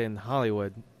was going to say in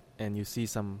Hollywood, and you see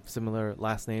some similar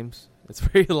last names, it's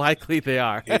very likely they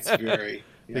are. It's very...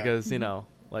 Yeah. Because, you know,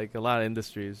 like a lot of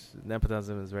industries,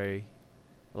 nepotism is very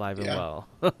alive and well.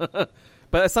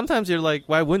 But sometimes you're like,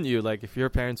 why wouldn't you? Like, if your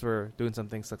parents were doing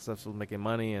something successful, making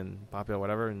money and popular,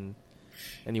 whatever, and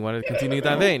you wanted to continue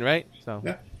that vein, right? So,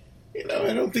 you know,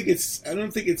 I don't think it's.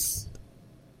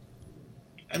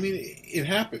 I mean, it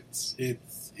happens.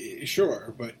 It's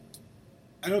sure, but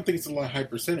I don't think it's a high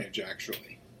percentage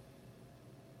actually.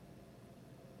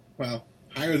 Well,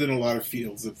 higher than a lot of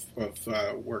fields of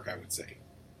work, I would say.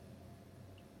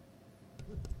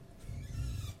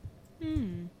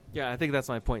 Yeah, I think that's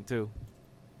my point too.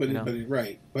 But in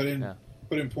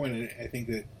point, I think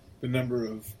that the number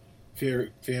of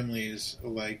families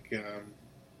like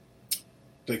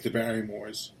the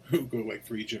Barrymores who go like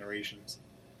 3 generations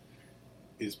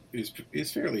is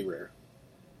fairly rare.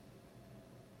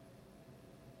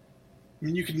 I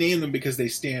mean, you could name them because they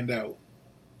stand out,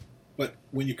 but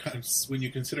when you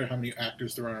consider how many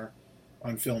actors there are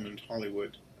on film in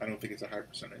Hollywood, I don't think it's a high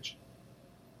percentage.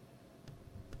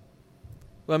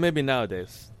 Well, maybe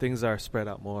nowadays things are spread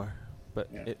out more, but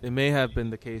it may have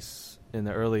been the case in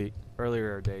the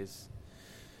earlier days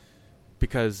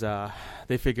because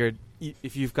they figured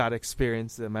if you've got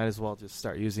experience, they might as well just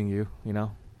start using you. You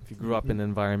know, if you grew up in an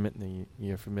environment and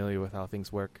you're familiar with how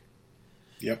things work.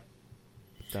 Yep.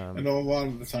 And a lot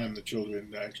of the time, the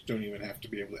children don't even have to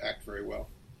be able to act very well.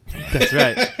 That's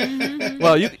right.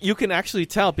 Well, you can actually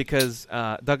tell because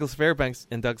Douglas Fairbanks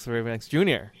and Douglas Fairbanks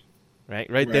Jr.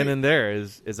 Right then and there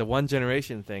is a one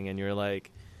generation thing, and you're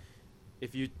like,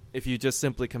 if you just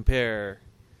simply compare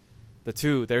the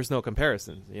two, there's no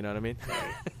comparison. You know what I mean?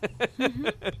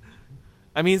 Right.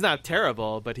 I mean, he's not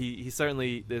terrible, but he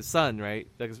certainly his son, right?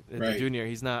 Douglas Jr.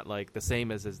 He's not like the same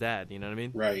as his dad. You know what I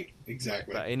mean? Right.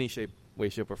 Exactly. By any way,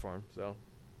 shape, or form. So.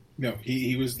 No,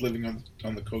 he was living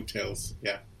on the coattails.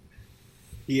 Yeah.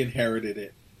 He inherited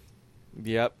it.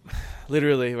 Yep,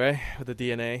 literally, right, with the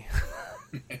DNA.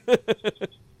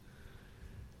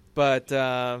 But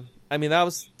I mean, that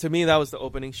was the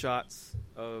opening shots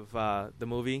of the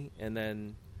movie, and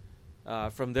then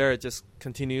from there it just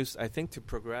continues, I think, to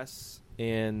progress.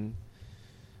 And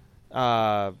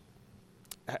I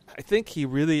think he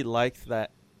really liked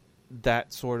that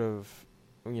sort of,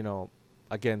 you know,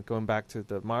 again going back to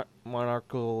the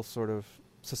monarchical sort of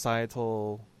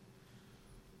societal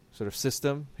sort of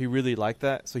system. He really liked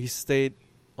that, so he stayed.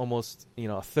 Almost, you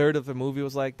know, a third of the movie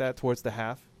was like that. Towards the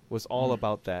half was all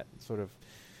about that sort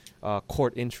of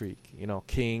court intrigue. You know,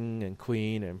 king and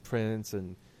queen and prince,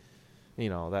 and you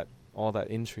know all that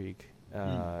intrigue.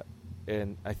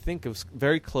 And I think it was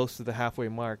very close to the halfway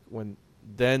mark when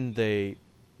then they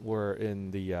were in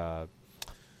the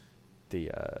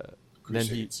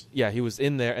Crusades. Then he was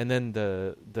in there, and then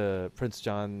the Prince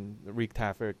John wreaked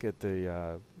havoc at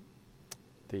the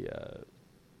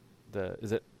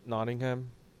is it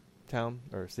Nottingham town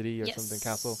or city or something,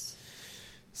 castle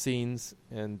scenes.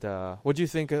 And what do you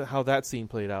think of how that scene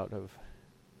played out of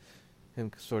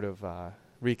him sort of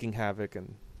wreaking havoc?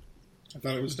 And I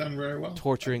thought it was done very well,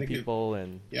 torturing people.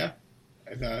 I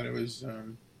thought it was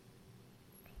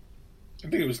I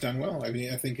think it was done well. I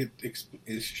mean, I think it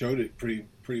showed it pretty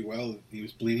well. He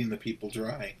was bleeding the people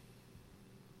dry.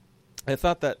 I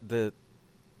thought that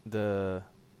the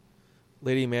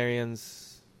Lady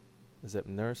Marion's, is it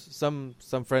nurse? Some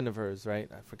friend of hers, right?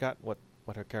 I forgot what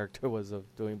her character was of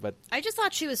doing, but I just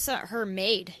thought she was her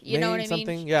maid. You know what I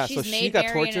mean? Yeah, she's so she got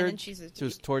Marion, tortured. She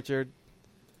was tortured,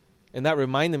 and that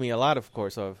reminded me a lot, of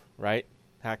course, of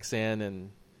Haxan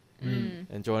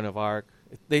and Joan of Arc.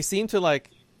 They seem to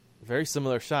like very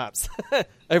similar shots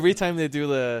every time they do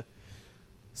the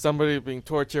somebody being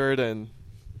tortured and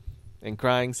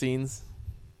crying scenes.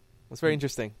 It's very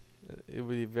interesting. It would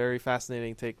be very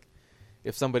fascinating take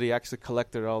if somebody actually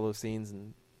collected all those scenes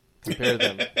and compared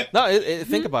them. No,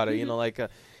 think about it. You know, like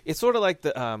it's sort of like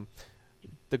the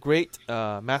the great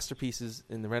masterpieces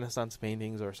in the Renaissance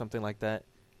paintings or something like that,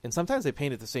 and sometimes they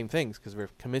painted the same things because we're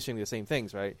commissioning the same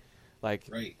things, right? Like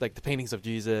the paintings of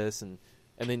Jesus, and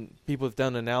then people have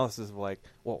done analysis of like,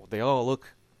 well, they're all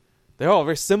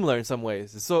very similar in some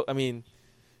ways. So I mean,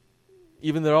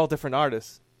 even they're all different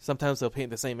artists, sometimes they'll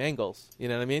paint the same angles. You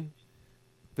know what I mean?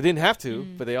 They didn't have to,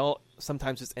 but they all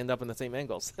sometimes just end up in the same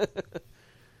angles.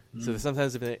 So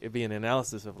sometimes it'd be an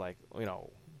analysis of like,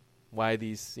 why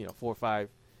these 4 or 5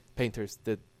 painters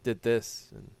did this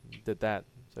and did that.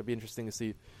 So it'd be interesting to see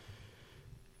if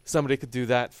somebody could do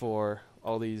that for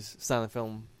all these silent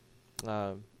film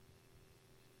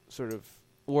sort of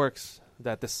works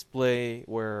that display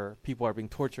where people are being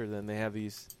tortured, and they have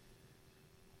these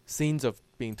scenes of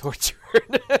being tortured.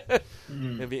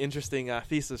 It'd be interesting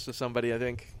thesis for somebody, I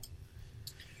think.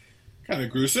 Kind of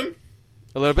gruesome.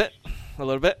 A little bit.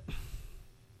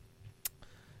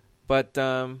 But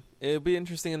it'd be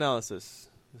interesting analysis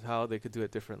how they could do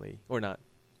it differently or not.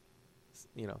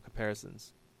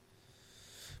 Comparisons.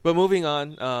 But moving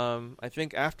on, I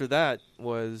think after that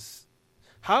was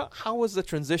how was the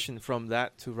transition from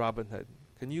that to Robin Hood?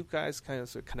 Can you guys kind of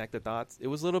sort of connect the dots? It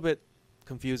was a little bit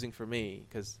confusing for me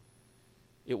because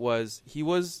he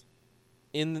was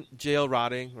in jail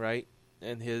rotting, right?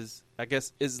 And is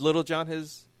Little John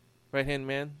his right-hand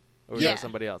man, or is that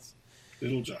somebody else?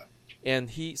 Little John. And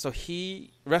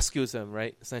he rescues him,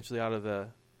 right? Essentially out of the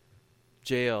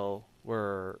jail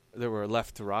where they were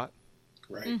left to rot.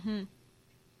 Right. Mm-hmm.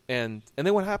 And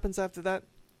then what happens after that?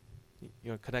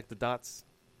 Connect the dots.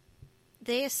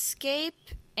 They escape,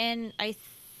 and I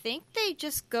think they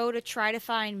just go to try to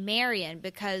find Marion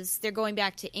because they're going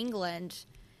back to England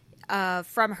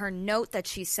from her note that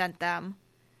she sent them.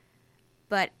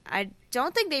 But I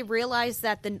don't think they realized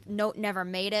that the note never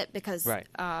made it because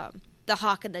the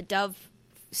hawk and the dove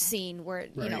scene where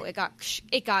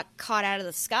it got caught out of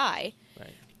the sky. Right.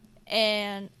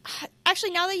 And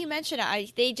actually, now that you mention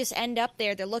it, they just end up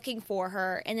there. They're looking for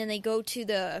her, and then they go to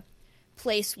the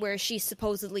place where she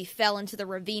supposedly fell into the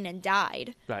ravine and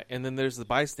died. Right, and then there's the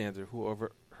bystander who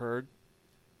overheard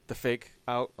the fake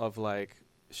out of like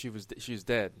she's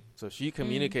dead. So she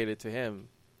communicated to him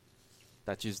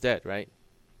that she's dead, right?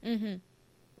 Mm-hmm.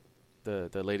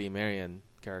 The Lady Marian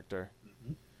character.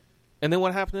 Mm-hmm. And then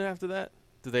what happened after that?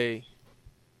 Did they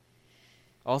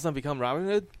all of a sudden become Robin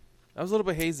Hood? That was a little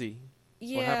bit hazy.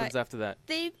 Yeah, what happens after that?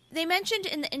 They mentioned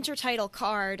in the intertitle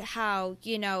card how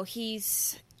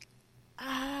he's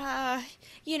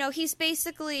he's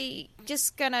basically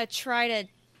just gonna try to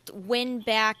win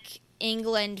back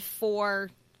England for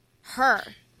her.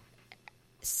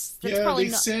 They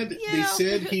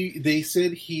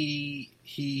said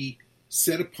he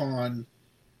set upon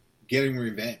getting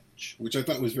revenge, which I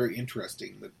thought was very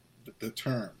interesting. The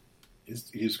term is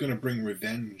he's going to bring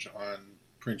revenge on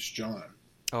Prince John.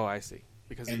 Oh, I see.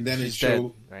 Because and then she's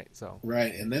dead, right? So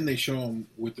right, and then they show him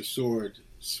with the sword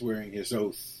swearing his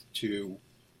oath to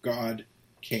God,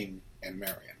 King, and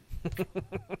Marion.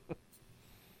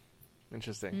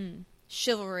 Interesting.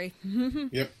 Chivalry.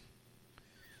 Yep.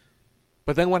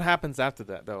 But then what happens after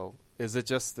that, though? Is it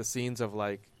just the scenes of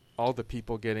like all the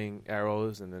people getting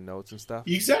arrows and the notes and stuff?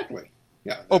 Exactly.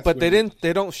 Yeah. Oh, but they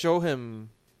don't show him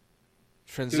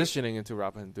transitioning into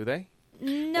Robin Hood, do they?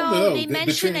 No, they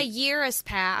mention a year has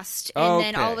passed, and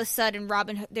then all of a sudden,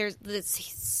 Robin Hood. There's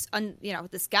this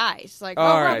guy. It's like,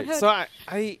 all right. So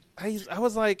I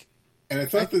was like, and I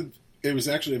thought that it was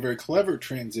actually a very clever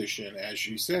transition, as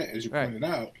you pointed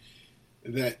out,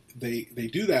 that they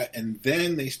do that, and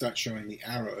then they start showing the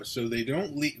arrows. So they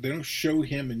don't show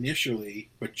him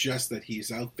initially, but just that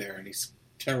he's out there and he's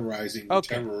terrorizing the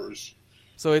terrors.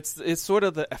 So it's sort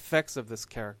of the effects of this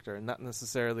character, not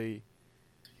necessarily.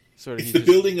 It's the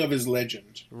building of his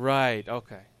legend. Right.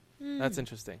 Okay. That's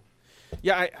interesting.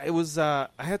 Yeah,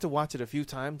 I had to watch it a few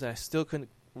times, and I still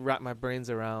couldn't wrap my brains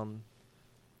around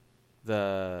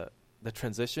the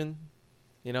transition,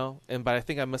 but I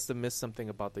think I must have missed something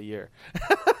about the year.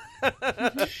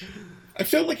 I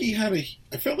felt like he had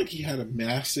a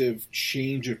massive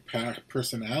change of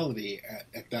personality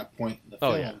at that point in the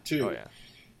film too. Oh yeah.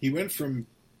 He went from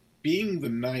being the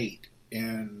knight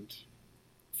and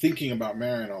thinking about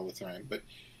Marion all the time, but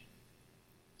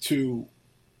to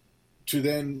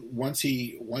then once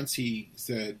he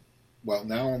said, well,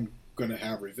 now I'm going to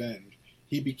have revenge,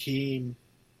 he became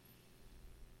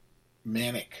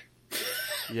manic.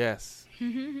 Yes.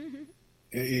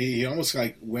 He almost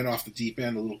like went off the deep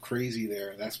end, a little crazy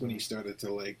there, and that's when he started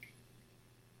to like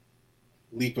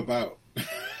leap about.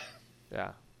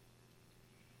 Yeah.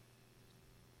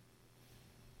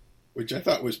 Which I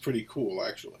thought was pretty cool,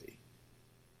 actually.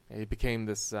 He became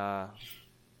this.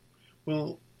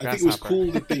 Well, I think it was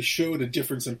cool that they showed a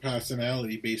difference in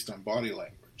personality based on body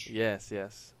language. Yes,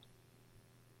 yes.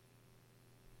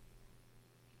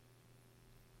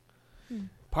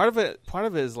 Part of it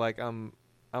is like I'm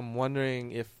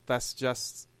wondering if that's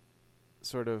just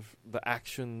sort of the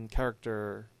action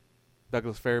character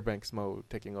Douglas Fairbanks mode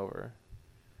taking over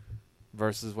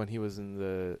versus when he was in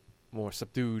the more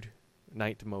subdued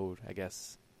knight mode, I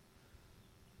guess.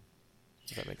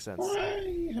 If that makes sense. Well,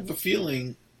 I have a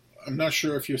feeling, I'm not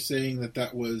sure if you're saying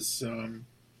that was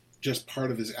just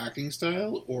part of his acting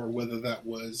style or whether that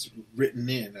was written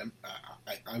in.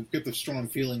 I get the strong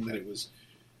feeling that it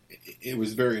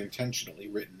was very intentionally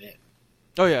written in.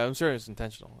 Oh yeah, I'm sure it's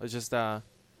intentional. It's just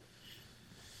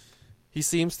he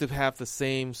seems to have the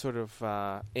same sort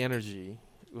of energy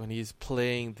when he's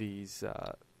playing these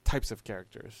types of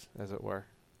characters, as it were.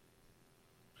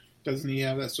 Doesn't he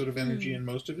have that sort of energy in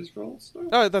most of his roles, though?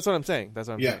 Oh, that's what I'm saying.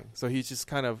 Saying. So he's just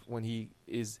kind of when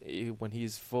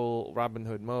he's full Robin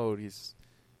Hood mode, he's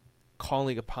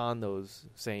calling upon those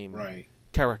same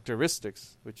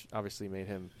characteristics, which obviously made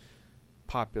him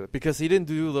popular because he didn't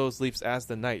do those leaps as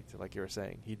the knight, like you were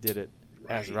saying. He did it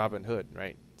as Robin Hood,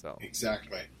 right? So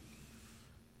exactly.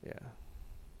 Yeah.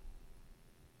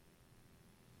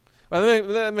 Well,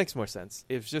 that makes more sense.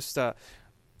 It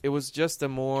was just a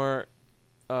more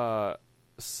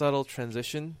subtle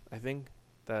transition, I think,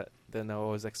 than I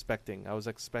was expecting. I was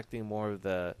expecting more of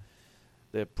the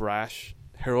brash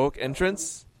heroic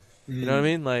entrance. You know what I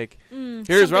mean? Like,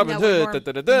 here's Robin Hood,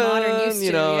 and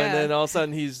then all of a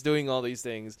sudden he's doing all these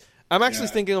things. I'm actually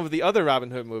thinking of the other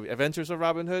Robin Hood movie, Adventures of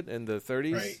Robin Hood in the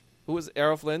 30s. Right. Who was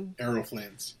Errol Flynn? Errol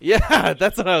Flynn's. Yeah,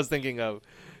 that's what I was thinking of.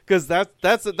 Because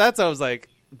that's I was like,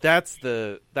 that's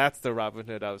the Robin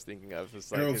Hood I was thinking of.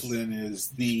 Errol Flynn is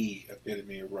the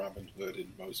epitome of Robin Hood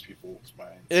in most people's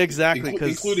minds. Exactly,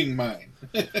 including mine.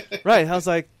 Right, I was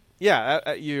like,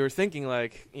 yeah, you're thinking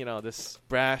like, this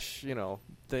brash,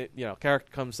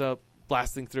 character comes up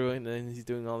blasting through it, and then he's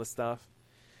doing all this stuff.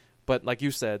 But like you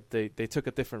said, they took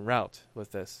a different route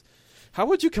with this. How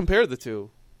would you compare the two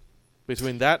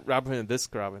between that Robin Hood and this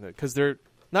Robin Hood? Because they're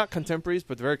not contemporaries,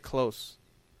 but very close.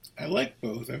 I like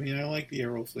both. I mean, I like the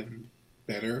Errol Flynn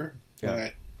better,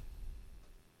 but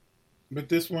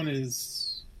this one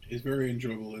is very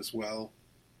enjoyable as well.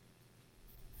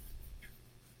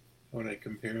 How would I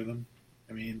compare them?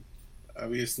 I mean,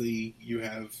 obviously you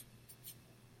have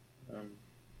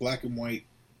black and white.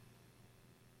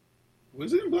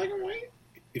 Was it in black and white?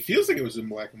 It feels like it was in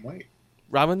black and white.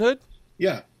 Robin Hood?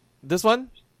 Yeah. This one?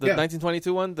 The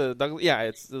 1922 one? The Douglas? Yeah,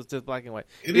 it's just black and white.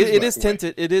 It is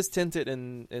tinted. It is tinted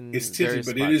in it's tinted,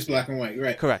 but it is black and white,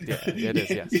 right? Correct, yeah. It is,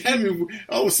 yes. Yeah, I mean,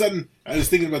 all of a sudden, I was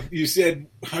thinking about, you said,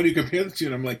 how do you compare the two?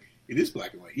 And I'm like, it is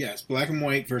black and white. Yes, black and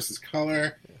white versus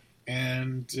color. Yeah.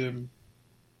 And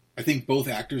I think both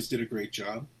actors did a great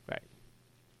job. Right.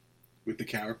 With the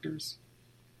characters.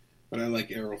 But I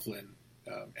like Errol Flynn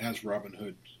as Robin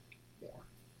Hood more.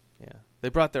 Yeah. They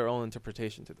brought their own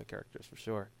interpretation to the characters, for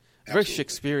sure. Very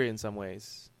Shakespearean in some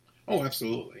ways. Oh,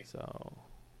 absolutely. So,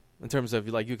 in terms of,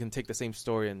 like, you can take the same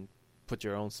story and put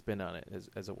your own spin on it,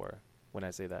 as it were, when I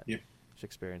say that. Yeah.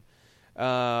 Shakespearean.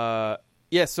 So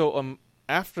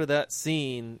after that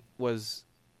scene was...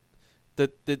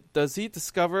 Does he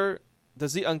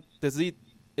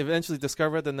eventually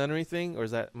discover the nunnery thing, or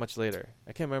is that much later?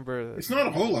 I can't remember. It's not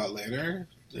a whole lot later.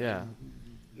 Yeah.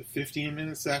 15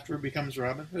 minutes after it becomes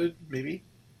Robin Hood, maybe.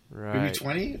 Right. Maybe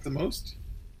 20 at the most.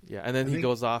 Yeah, and then he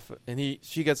goes off, and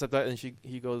she gets upset, and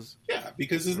he goes... Yeah,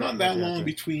 because it's not that long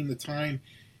between the time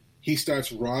he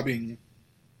starts robbing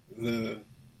the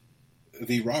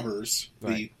robbers,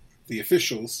 right. the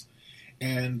officials,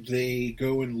 and they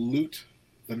go and loot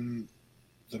the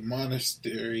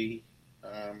monastery,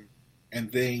 and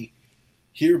they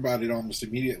hear about it almost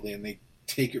immediately, and they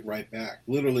take it right back.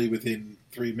 Literally within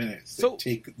 3 minutes, they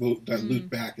take that loot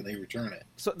back and they return it.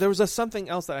 So there was something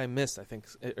else that I missed, I think,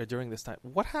 during this time.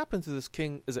 What happened to this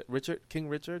king? Is it King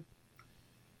Richard?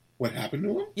 What happened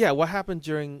to him? Yeah, what happened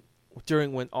during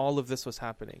when all of this was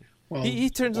happening? Well, he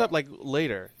turns up like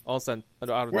later, all of a sudden, out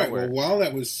of nowhere. Well, while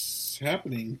that was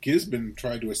happening, Gisborne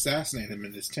tried to assassinate him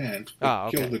in his tent,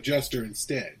 but killed the jester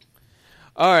instead.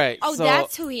 All right. Oh, so,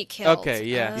 that's who he killed. Okay,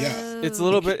 yeah. It's a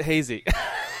little bit hazy.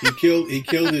 He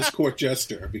killed his court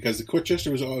jester, because the court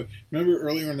jester was always... Remember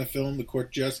earlier in the film, the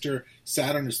court jester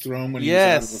sat on his throne when he was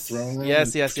out of the throne room?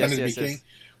 Yes. King?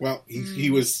 Well,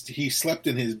 he slept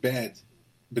in his bed.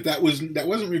 But that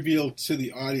wasn't revealed to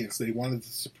the audience. They wanted the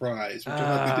surprise, which I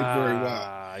thought they did very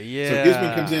well. Yeah. So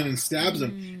Gisborne comes in and stabs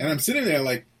him, and I'm sitting there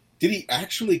like, did he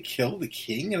actually kill the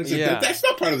king? And I was like, that's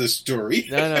not part of the story.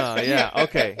 No, yeah,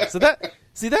 okay. So that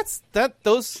See,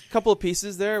 those couple of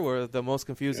pieces there were the most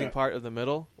confusing part of the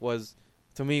middle was,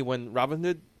 to me, when Robin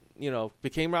Hood,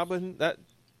 became Robin. That,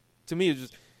 to me,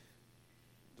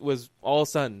 was all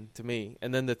sudden to me.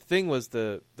 And then the thing was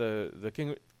the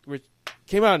King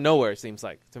came out of nowhere. It seems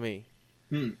like to me.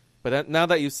 But now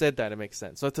that you said that, it makes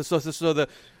sense. So the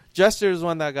Jester is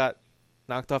one that got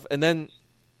knocked off, and then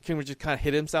King Richard kind of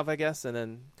hit himself, I guess, and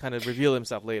then kind of reveal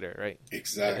himself later, right?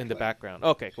 Exactly. In the background.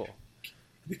 Okay, cool.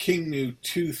 The king knew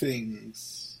two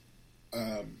things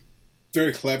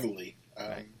very cleverly.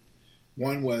 Right.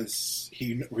 One was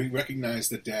he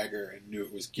recognized the dagger and knew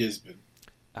it was Gisborne.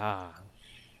 Ah.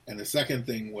 And the second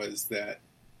thing was that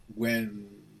when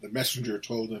the messenger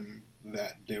told him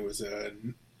that there was a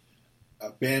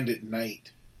bandit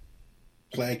knight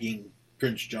plaguing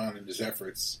Prince John in his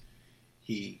efforts,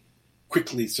 he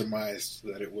quickly surmised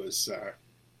that it was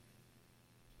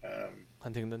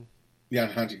Huntingdon. Yeah,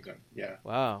 Huntingdon. Yeah.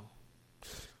 Wow.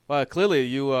 Well, clearly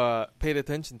you paid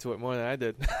attention to it more than I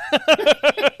did.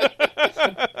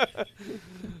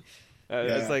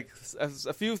 It's like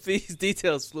a few of these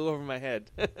details flew over my head.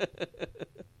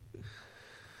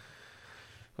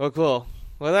 Well, cool.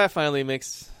 Well, that finally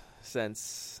makes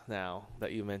sense now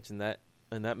that you mentioned that,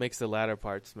 and that makes the latter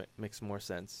parts makes more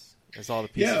sense. As all the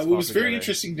pieces. Yeah, what was very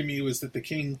interesting to me was that the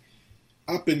king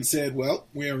up and said, "Well,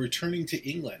 we are returning to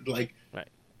England." Like, right.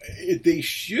 They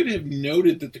should have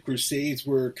noted that the Crusades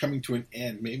were coming to an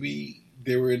end. Maybe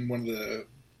they were in one of the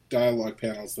dialogue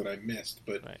panels that I missed.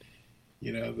 But, right.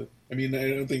 I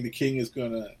don't think the king is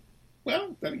going to...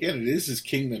 Well, then again, it is his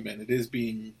kingdom, and it is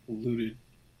being looted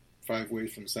 5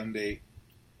 ways from Sunday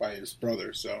by his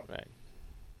brother, so... Right.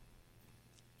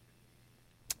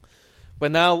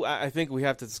 But now I think we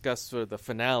have to discuss sort of the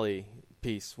finale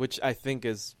piece, which I think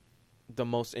is the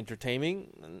most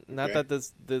entertaining. Not that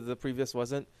the previous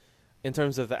wasn't, in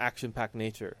terms of the action-packed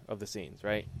nature of the scenes,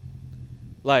 right?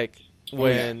 Like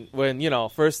when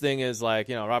first thing is like,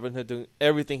 Robin Hood doing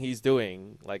everything he's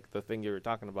doing, like the thing you were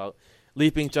talking about,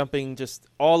 leaping, jumping, just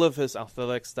all of his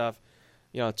athletic stuff,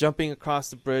 jumping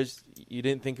across the bridge. You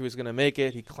didn't think he was going to make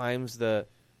it. He climbs the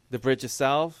bridge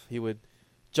itself. He would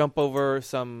jump over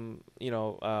some,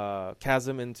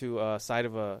 chasm into a side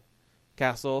of a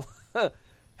castle.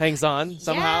 Hangs on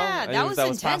somehow. Yeah, that was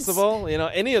intense. Possible.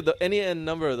 Any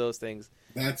number of those things.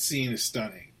 That scene is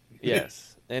stunning.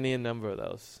 Yes, any number of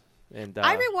those. And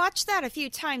I rewatched that a few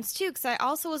times too, because I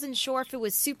also wasn't sure if it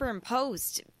was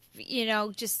superimposed.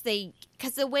 Because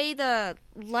the way the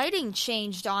lighting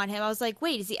changed on him, I was like,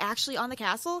 wait, is he actually on the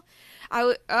castle?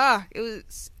 It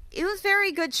was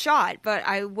very good shot, but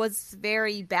I was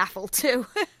very baffled too.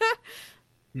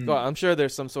 Well, I'm sure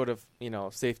there's some sort of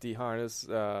safety harness,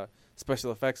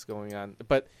 special effects going on,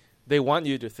 but they want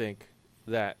you to think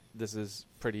that this is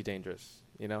pretty dangerous.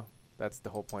 That's the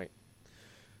whole point.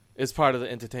 It's part of the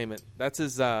entertainment. That's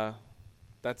the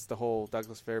whole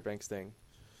Douglas Fairbanks thing.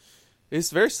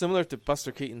 It's very similar to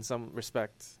Buster Keaton in some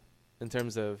respect, in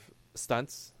terms of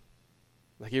stunts.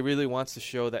 Like, he really wants to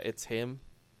show that it's him,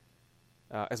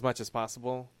 as much as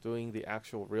possible, doing the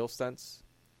actual real stunts.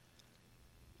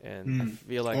 And I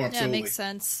feel like it makes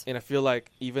sense. And I feel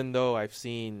like even though I've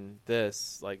seen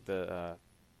this, like the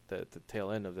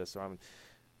tail end of this,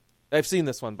 I've seen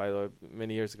this one, by the way,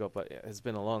 many years ago, but it's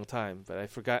been a long time. But I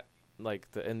forgot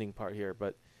like the ending part here.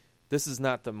 But this is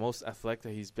not the most athletic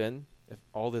that he's been. If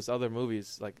all these other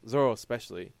movies, like Zorro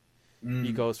especially,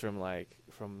 he goes from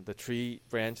the tree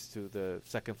branch to the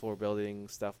second floor building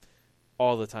stuff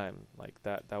all the time. Like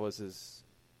that was his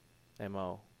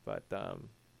MO. But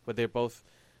they're both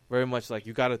very much like,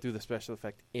 you got to do the special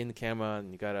effect in camera,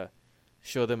 and you got to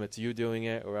show them it's you doing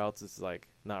it, or else it's like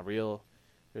not real.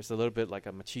 There's a little bit like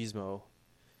a machismo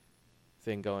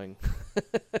thing going.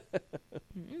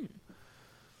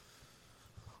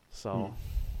 So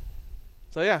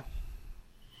yeah.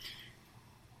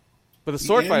 But the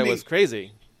sword fight was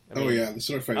crazy. The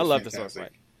sword fight. I love the sword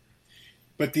fight.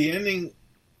 But the ending,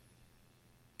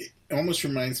 it almost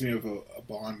reminds me of a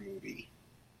Bond movie.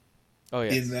 Oh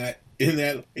yeah. In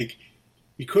that,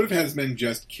 he could have had his men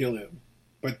just kill him,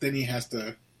 but then he has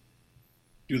to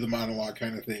do the monologue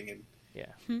kind of thing, and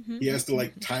he has to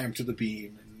like tie him to the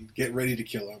beam and get ready to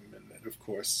kill him, and then of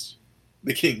course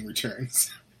the king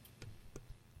returns.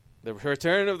 The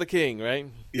return of the king, right?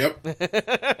 Yep.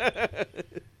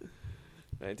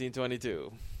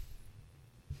 1922.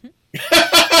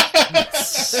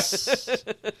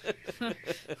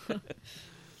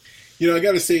 I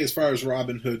got to say, as far as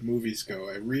Robin Hood movies go,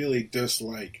 I really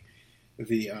dislike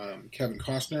the Kevin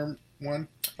Costner one.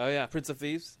 Oh yeah, Prince of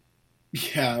Thieves.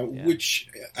 Yeah, which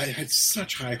I had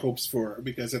such high hopes for,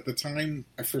 because at the time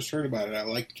I first heard about it, I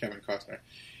liked Kevin Costner.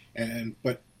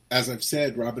 But as I've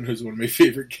said, Robin Hood's one of my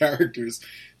favorite characters.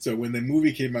 So when the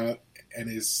movie came out and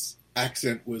his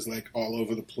accent was like all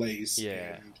over the place,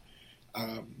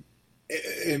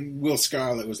 and Will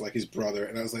Scarlet was like his brother,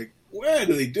 and I was like, what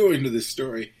are they doing to this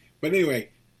story? But anyway,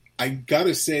 I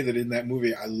gotta say that in that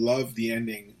movie, I love the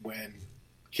ending when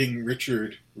King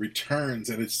Richard returns,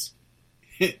 and it's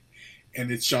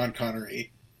Sean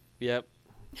Connery. Yep.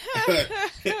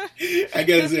 I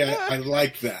gotta say, I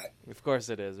like that. Of course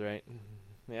it is, right?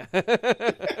 Yeah.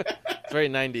 It's very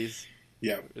 90s.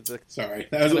 Yeah. Sorry.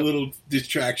 That was a little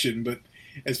distraction, but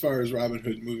as far as Robin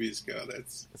Hood movies go,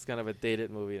 it's kind of a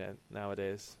dated movie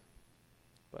nowadays.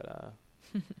 But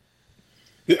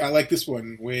I like this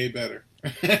one way better.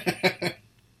 Yeah.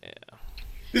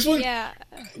 This one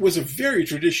was a very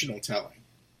traditional telling.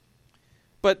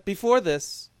 But before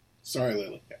this... Sorry,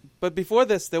 Lily. But before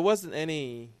this, there wasn't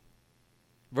any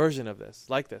version of this,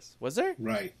 like this. Was there?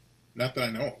 Right. Not that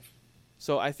I know of.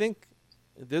 So I think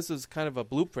this is kind of a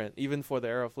blueprint, even for the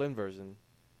Errol Flynn version,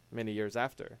 many years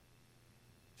after,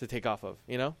 to take off of,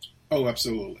 you know? Oh,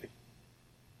 absolutely.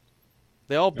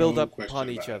 They all build up upon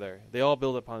each other. They all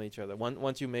build upon each other.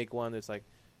 Once you make one, it's like,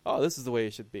 oh, this is the way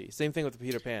it should be. Same thing with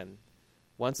Peter Pan.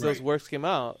 Once those works came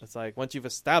out, it's like, once you've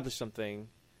established something,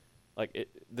 like,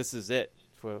 this is it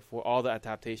for all the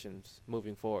adaptations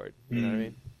moving forward. You know what I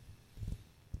mean?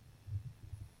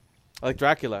 Like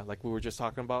Dracula, like we were just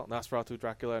talking about, Nosferatu,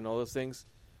 Dracula, and all those things.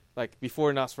 Like,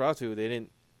 before Nosferatu, they didn't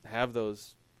have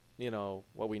those, you know,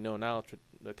 what we know now,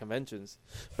 the conventions.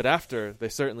 But after, they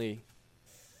certainly,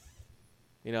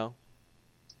 you know,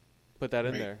 put that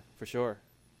in there, for sure.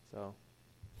 So,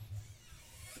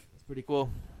 it's pretty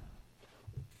cool.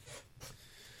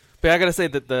 But I gotta say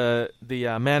that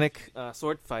the manic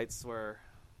sword fights were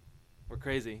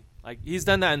crazy. Like, he's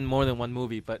done that in more than one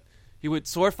movie, but he would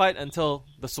sword fight until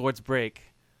the swords break.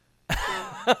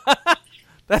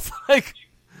 That's like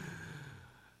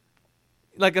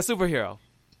a superhero.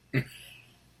 You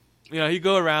know, you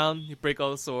go around, you break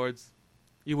all the swords.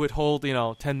 You would hold,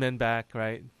 10 men back,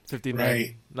 right? 50 men.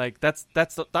 Right. Like,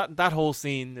 that whole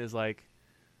scene is like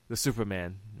the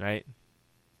Superman, right?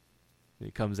 He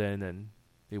comes in and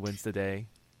he wins the day.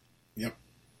 Yep.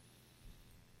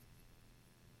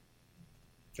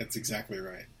 That's exactly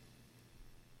right.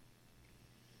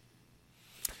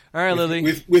 All right, Lily.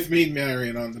 With me and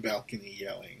Marion on the balcony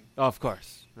yelling. Oh, of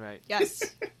course. Right.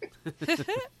 Yes.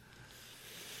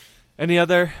 Any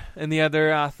other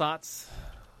thoughts?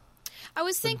 I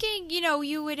was thinking,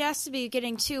 you would ask to be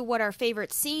getting to what our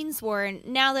favorite scenes were, and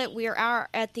now that we are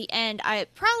at the end,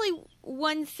 probably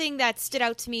one thing that stood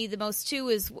out to me the most too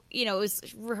is, is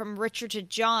from Richard to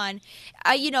John,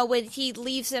 when he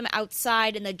leaves him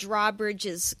outside and the drawbridge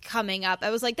is coming up. I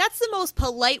was like, that's the most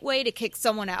polite way to kick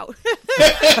someone out.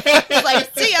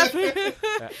 Like, see ya.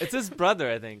 Yeah, it's his brother,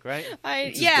 I think, right?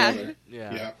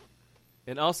 Yeah.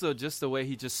 And also just the way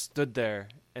he just stood there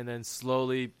and then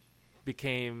slowly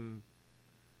became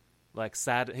like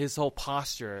sad. His whole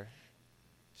posture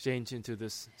changed into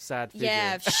this sad figure.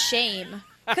 Yeah, shame.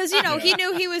 Because, he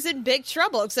knew he was in big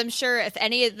trouble. Because I'm sure if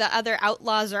any of the other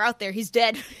outlaws are out there, he's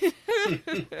dead.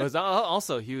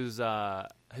 Also, he was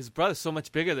his brother's so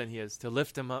much bigger than he is to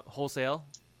lift him up wholesale.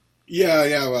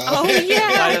 Yeah, well. Oh,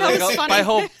 yeah, that was funny. By a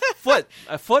whole foot.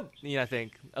 A foot, I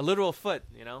think. A literal foot,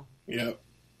 Yep.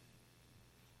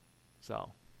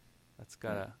 So, that's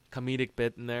got a comedic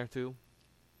bit in there, too.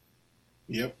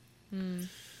 Yep. Mm.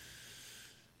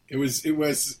 It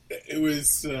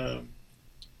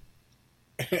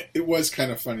was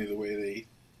kind of funny the way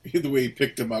he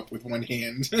picked him up with one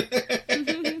hand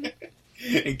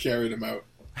and carried him out.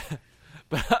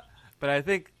 But I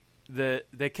think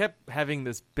they kept having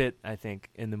this bit, I think,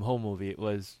 in the whole movie. It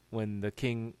was when the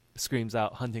king screams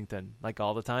out Huntington like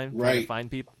all the time, right? Trying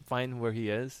to find where he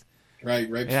is,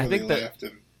 right before they left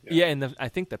him. Yeah, and I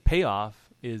think the payoff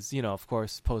is, of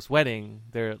course, post-wedding,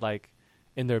 they're like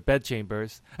in their bed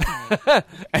chambers, and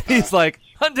he's like,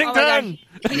 Huntington!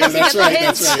 Oh, yeah, that's right.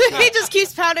 He just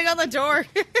keeps pounding on the door.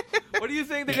 What do you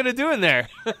think they're going to do in there?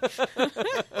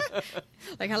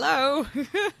 Like, hello.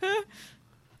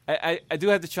 I do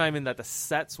have to chime in that the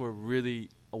sets were really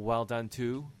well done,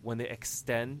 too. When they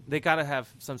extend, they got to have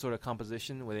some sort of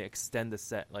composition where they extend the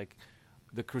set, like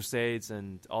the Crusades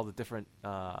and all the different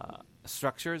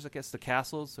structures, I guess, the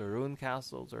castles or ruined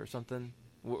castles or something,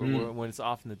 when it's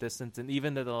off in the distance. And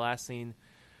even the last scene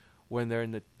when they're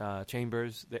in the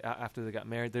chambers after they got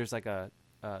married, there's like a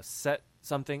set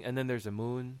something, and then there's a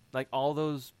moon. Like all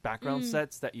those background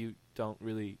sets that you don't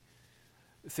really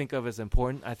think of as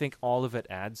important. I think all of it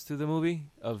adds to the movie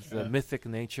of the mythic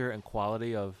nature and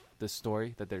quality of the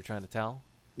story that they're trying to tell.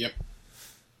 Yep.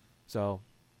 So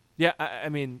Yeah, I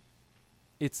mean,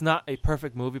 it's not a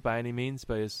perfect movie by any means,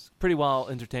 but it's pretty well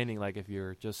entertaining. Like if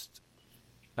you're just,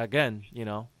 again,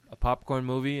 a popcorn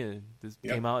movie, and this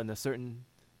came out in a certain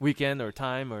weekend or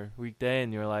time or weekday,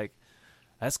 and you're like,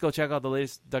 let's go check out the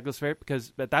latest Douglas Fair,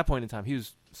 because at that point in time he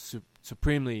was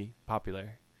supremely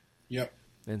popular. Yep.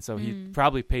 And so he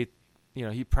probably played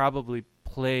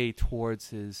towards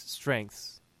his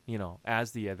strengths,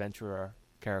 as the adventurer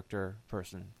character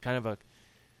person, kind of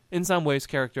in some ways,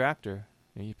 character actor.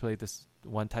 He played this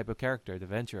one type of character, the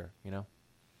adventurer, Yeah.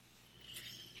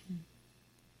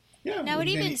 Now, it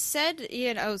even said,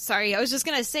 sorry, I was just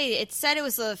going to say, it said it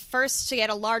was the first to get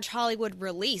a large Hollywood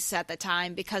release at the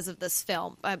time because of this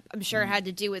film. I'm sure it had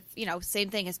to do with, same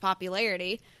thing as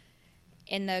popularity,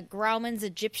 in the Grauman's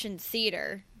Egyptian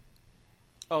Theater.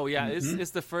 Oh, yeah.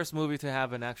 It's the first movie to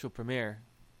have an actual premiere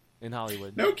in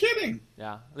Hollywood. No kidding.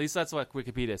 Yeah. At least that's what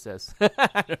Wikipedia says.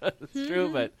 I don't know if it's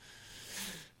true, but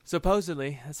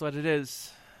supposedly that's what it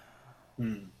is.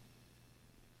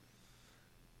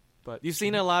 But you've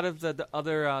seen a lot of the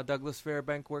other Douglas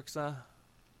Fairbanks works,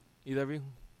 either of you?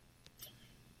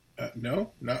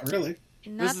 No, not really.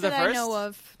 Not this is that the first? I know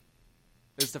of.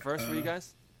 This is the first for you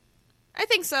guys? I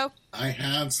think so. I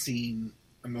have seen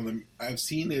I've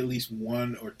seen at least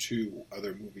one or two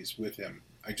other movies with him.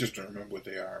 I just don't remember what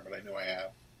they are, but I know I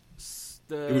have.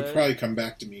 It would probably come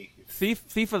back to me.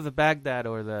 Thief of the Baghdad,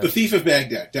 or The Thief of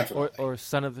Baghdad, definitely. Or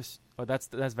Son of the... Oh, that's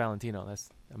Valentino.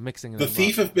 I'm mixing The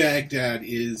Thief of Baghdad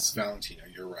is Valentino.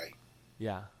 You're right.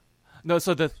 Yeah. No,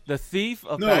 so the Thief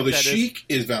of Baghdad the Sheik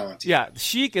is Valentino. Yeah, the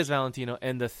Sheik is Valentino,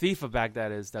 and the Thief of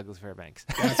Baghdad is Douglas Fairbanks.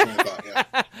 That's what I thought,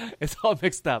 yeah. It's all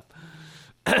mixed up.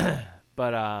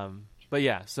 But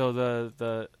yeah, so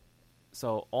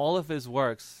so all of his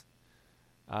works,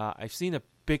 I've seen a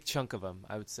big chunk of them,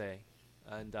 I would say.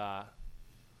 And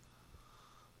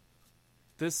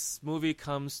this movie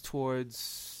comes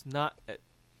towards not at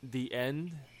the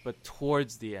end, but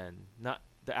towards the end, not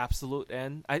the absolute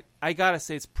end. I gotta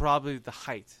say it's probably the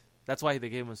height. That's why they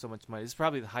gave him so much money. It's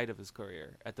probably the height of his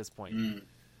career at this point.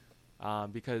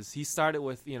 Because he started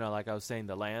with, like I was saying,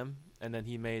 The Lamb, and then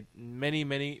he made many,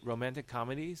 many romantic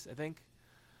comedies, I think.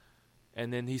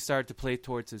 And then he started to play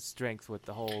towards his strength with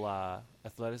the whole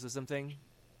athleticism thing.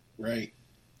 Right.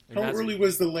 How early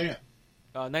was The Lamb?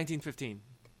 1915.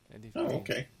 Oh,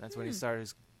 okay. That's when he started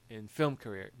his in film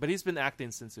career. But he's been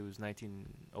acting since it was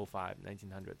 1905,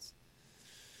 1900s.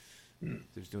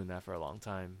 He was doing that for a long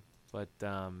time. But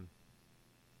the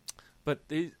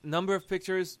number of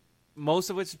pictures, most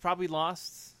of which is probably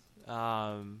lost.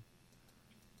 But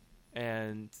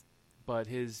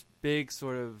his big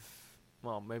sort of,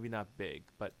 well, maybe not big,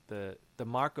 but the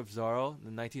Mark of Zorro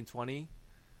in 1920,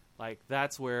 like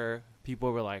that's where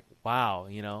people were like, wow,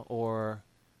 or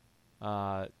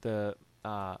the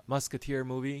Musketeer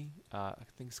movie, I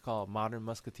think it's called Modern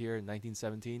Musketeer in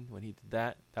 1917. When he did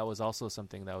that was also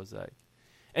something that was like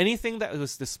anything that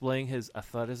was displaying his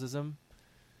athleticism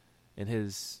and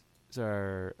his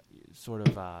sort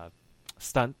of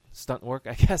stunt work,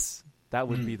 I guess that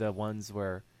would be the ones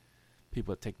where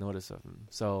people would take notice of him.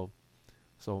 So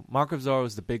Mark of Zorro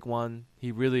is the big one.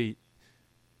 He really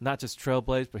not just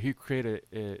trailblazed, but he created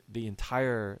the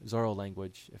entire Zorro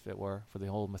language, if it were, for the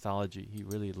whole mythology. He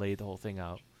really laid the whole thing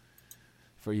out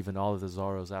for even all of the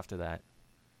Zorros after that.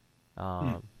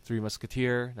 Three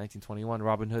Musketeer, 1921.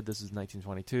 Robin Hood, this is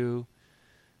 1922.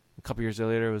 A couple years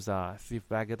later was Thief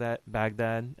Baghdad,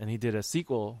 and he did a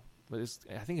sequel. But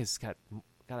I think it's got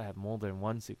to have more than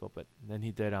one sequel, but then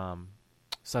he did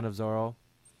Son of Zorro.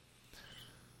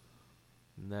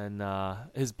 And then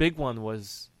his big one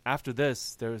was, after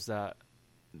this, there was a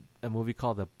movie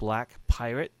called The Black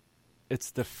Pirate.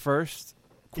 It's the first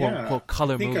quote-unquote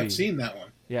color movie. I think I've seen that one.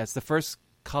 Yeah, it's the first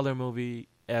color movie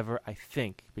ever, I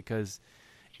think, because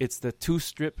it's the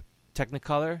 2-strip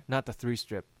Technicolor, not the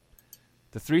 3-strip.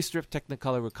 The 3-strip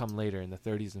Technicolor would come later in the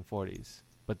 30s and 40s.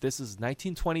 But this is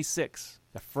 1926,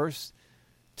 the first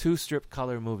 2-strip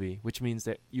color movie, which means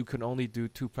that you can only do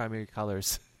 2 primary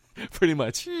colors, pretty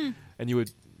much. And you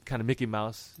would kind of Mickey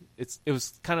Mouse. It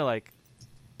was kind of like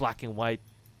black and white,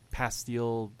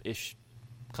 pastel-ish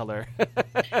color.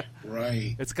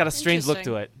 Right. It's got a strange look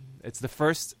to it. It's the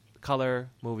first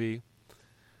color movie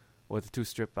with a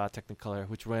 2-strip Technicolor,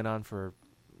 which went on for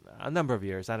a number of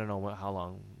years. I don't know how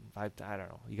long. I don't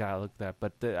know. You gotta look that.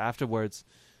 But afterwards,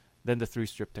 then the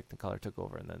 3-strip Technicolor took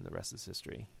over, and then the rest is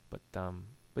history. But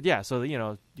yeah. So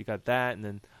you got that, and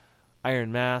then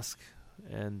Iron Mask,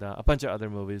 and a bunch of other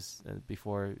movies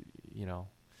before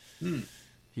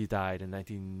he died in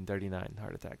 1939,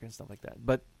 heart attack and stuff like that.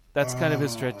 But that's kind of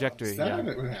his trajectory. Is that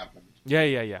what happened? Yeah.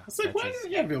 It's like, why didn't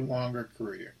he have a longer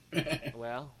career?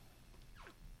 Well,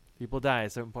 People die at a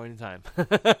certain point in time.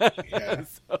 Yeah.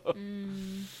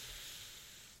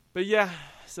 But yeah,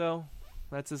 so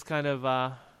that's his kind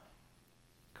of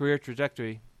career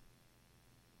trajectory.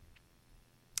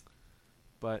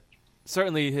 But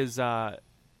certainly his,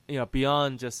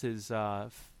 beyond just his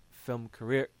film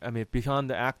career, beyond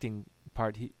the acting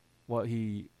part, what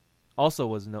he also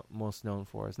was most known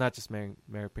for is not just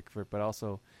Mary Pickford, but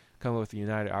also coming with the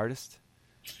United Artists.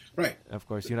 Right. Of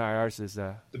course, United Artists is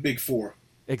the big four.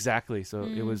 Exactly. So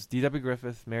it was D.W.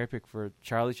 Griffith, Mary Pickford,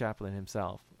 Charlie Chaplin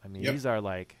himself. These are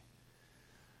like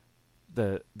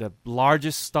the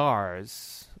largest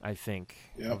stars, I think,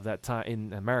 of that time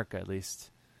in America, at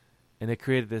least. And they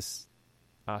created this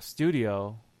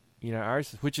studio, United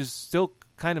Artists, which is still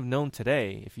kind of known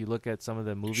today. If you look at some of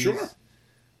the movies, Sure.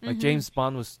 Like James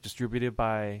Bond was distributed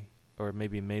by, or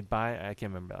maybe made by, I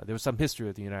can't remember. There was some history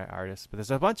with the United Artists, but there's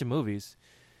a bunch of movies.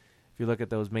 If you look at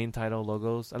those main title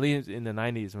logos, at least in the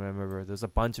 90s, I remember, there's a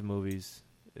bunch of movies.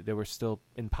 They were still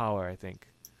in power, I think,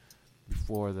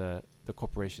 before the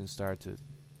corporation started to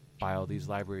buy all these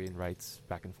library and rights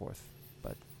back and forth.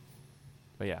 But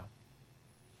yeah,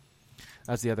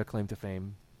 that's the other claim to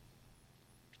fame,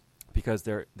 because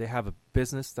they have a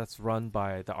business that's run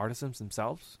by the artisans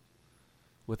themselves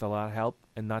with a lot of help,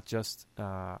 and not just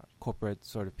corporate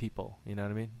sort of people. You know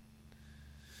what I mean?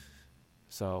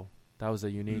 So that was a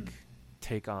unique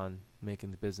take on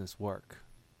making the business work.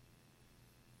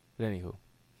 But anywho,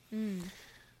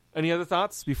 any other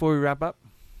thoughts before we wrap up?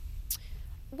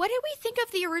 What did we think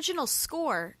of the original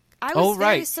score? I was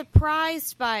very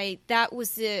surprised by that.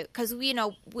 Was because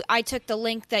I took the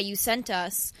link that you sent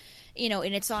us,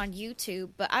 and it's on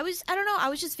YouTube. But I don't know. I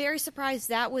was just very surprised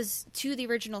that was to the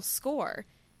original score.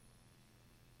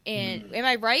 And am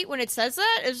I right when it says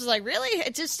that? It was like, really?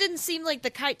 It just didn't seem like the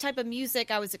type of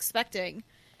music I was expecting.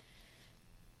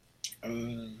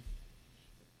 It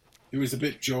was a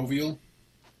bit jovial.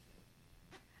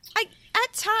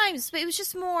 At times, but it was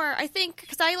just more, I think,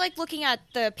 because I like looking at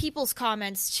the people's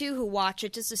comments, too, who watch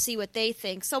it, just to see what they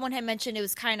think. Someone had mentioned it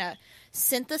was kind of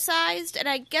synthesized, and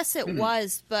I guess it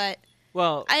was, but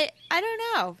I don't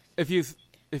know. If you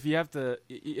have to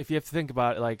think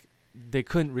about it, like, they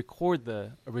couldn't record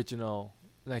the original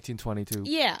 1922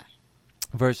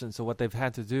 version, so what they've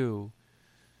had to do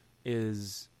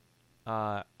is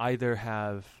either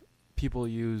have people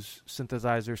use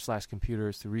synthesizers /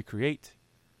 computers to recreate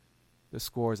the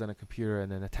scores on a computer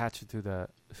and then attach it to the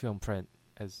film print,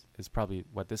 as is probably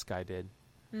what this guy did.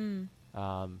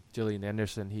 Gillian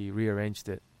Anderson, he rearranged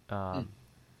it.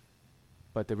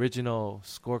 But the original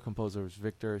score composer was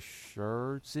Victor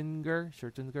Scherzinger.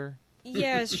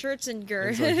 Yeah,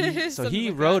 Scherzinger. So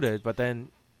he wrote it, but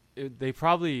then they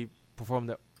probably performed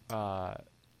it,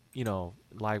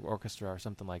 live orchestra or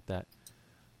something like that.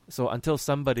 So until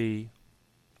somebody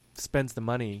spends the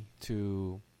money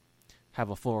to have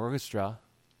a full orchestra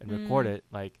and record it,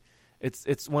 like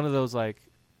it's one of those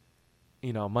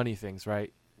money things,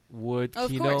 right? Would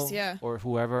Kino or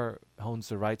whoever owns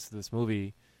the rights to this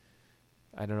movie,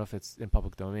 I don't know if it's in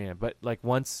public domain, but like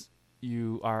once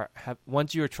you are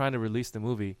trying to release the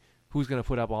movie, who's going to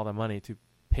put up all the money to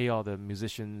pay all the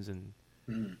musicians and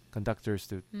conductors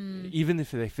to, even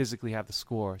if they physically have the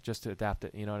score, just to adapt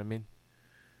it? You know what I mean?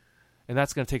 And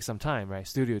that's going to take some time, right?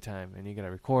 Studio time. And you got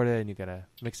to record it, and you got to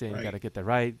mix it, and you got to get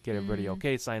get everybody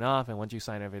okay, sign off. And once you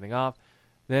sign everything off,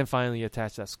 then finally you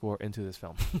attach that score into this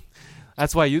film.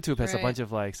 That's why YouTube has a bunch of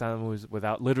silent movies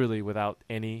without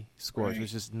any scores,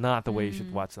 which is not the way you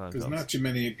should watch silent films. Because not too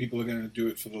many people are going to do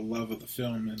it for the love of the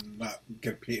film and not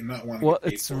get paid, not want to get paid.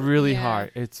 Well, it's really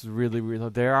hard. It's really, really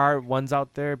hard. There are ones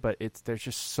out there, but there's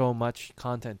just so much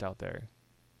content out there,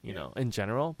 in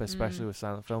general, but especially with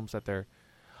silent films that they're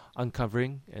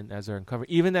uncovering. And as they're uncovering,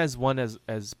 even as one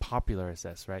as popular as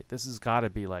this, right? This has got to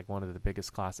be like one of the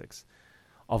biggest classics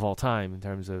of all time in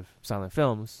terms of silent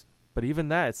films. But even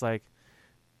that, it's like,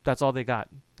 that's all they got.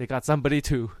 They got somebody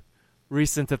to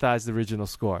resynthesize the original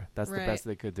score. That's the best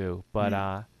they could do.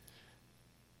 But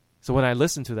so when I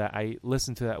listen to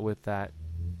that, with that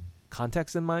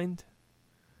context in mind.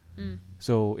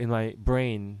 So in my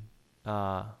brain,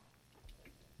 my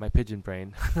pigeon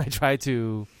brain, I try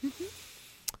to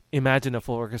imagine a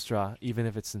full orchestra, even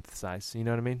if it's synthesized. You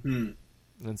know what I mean?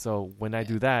 And so when I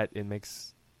do that, it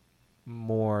makes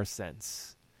more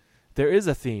sense. There is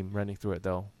a theme running through it,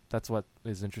 though. That's what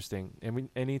is interesting.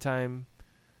 Anytime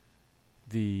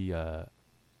the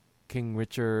King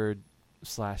Richard /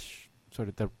 sort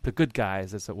of the good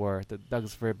guys, as it were, the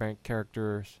Douglas Fairbanks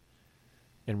characters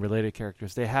and related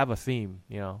characters, they have a theme.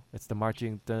 It's the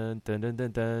marching dun dun dun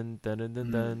dun dun dun dun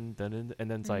dun dun, dun,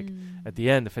 and then it's like at the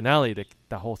end, the finale,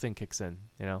 the whole thing kicks in.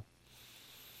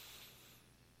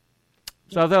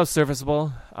 So that was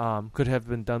serviceable. Could have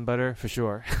been done better for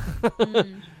sure.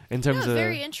 In terms of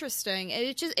very interesting.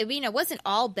 It wasn't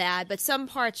all bad, but some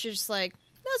parts you're just like,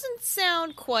 doesn't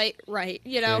sound quite right,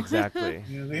 you know? Exactly.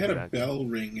 Yeah, they had a bell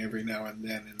ring every now and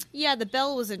then. And yeah, the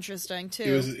bell was interesting, too.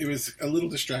 It was a little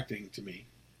distracting to me.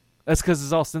 That's because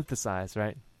it's all synthesized,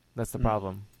 right? That's the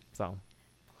problem. So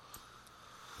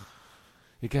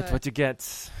you get what you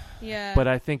get. Yeah. But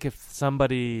I think if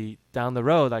somebody down the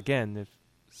road, again, if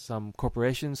some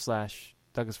corporation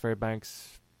 / Douglas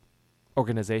Fairbanks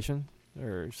organization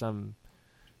or some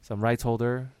rights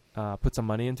holder put some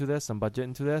money into this, some budget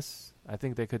into this, I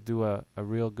think they could do a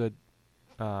real good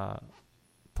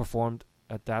performed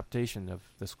adaptation of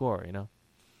the score, you know?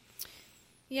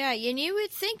 Yeah, and you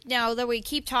would think now that we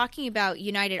keep talking about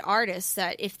United Artists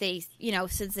that if they,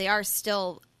 since they are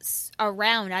still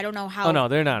around, I don't know how. Oh no,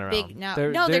 they're not around. Big now.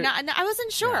 They're not. I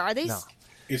wasn't sure. Are they? No.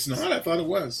 It's not. I thought it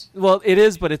was. Well, it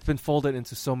is, but it's been folded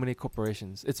into so many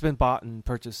corporations. It's been bought and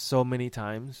purchased so many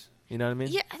times. You know what I mean?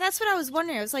 Yeah, that's what I was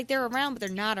wondering. I was like, they're around, but they're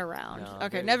not around. No,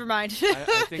 okay, never mind.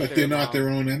 I think but they're not their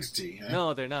own entity. Huh?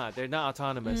 No, they're not. They're not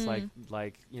autonomous.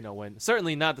 Like when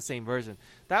certainly not the same version.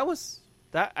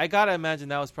 That I gotta imagine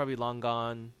that was probably long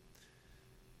gone.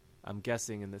 I'm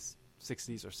guessing in the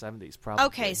 60s or 70s, probably.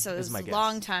 Okay, so this is a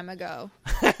long time ago.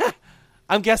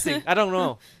 I'm guessing. I don't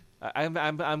know. I'm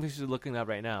actually looking up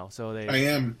right now. So they. I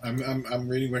am. I'm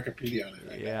reading Wikipedia on it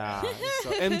right now. Yeah.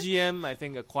 So MGM, I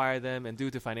think, acquired them, and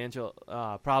due to financial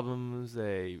problems,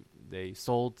 they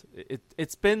sold.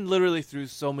 It's been literally through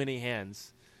so many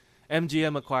hands.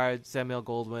 MGM acquired Samuel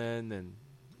Goldwyn, and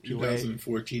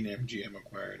 2014 MGM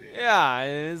acquired it. Yeah,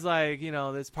 it's like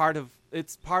it's part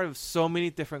of so many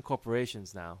different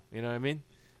corporations now. You know what I mean?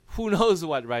 Who knows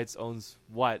what rights owns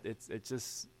what? It's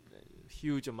just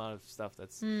huge amount of stuff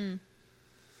that's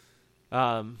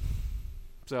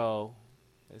so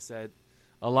I said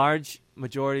a large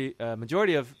majority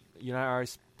of United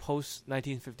Artists post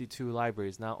 1952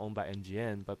 libraries now owned by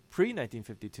MGM, but pre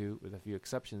 1952 with a few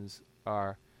exceptions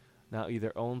are now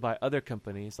either owned by other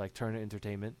companies like Turner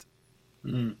Entertainment,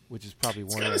 which is probably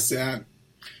it's Warner. Kind of sad.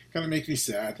 Kind of makes me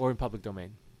sad. Or in public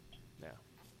domain. Yeah.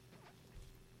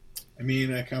 I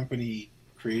mean, a company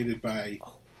created by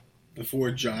the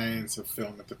four giants of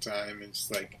film at the time.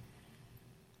 It's like,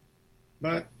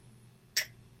 but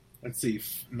let's see,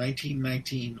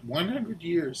 1919, 100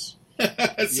 years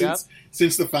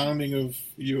since the founding of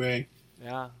UA.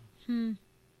 Yeah.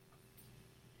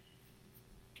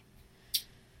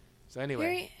 So anyway,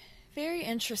 very, very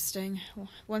interesting.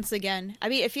 Once again, I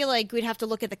mean, I feel like we'd have to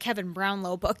look at the Kevin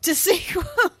Brownlow book to see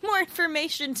more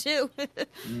information too.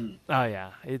 Oh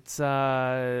yeah, it's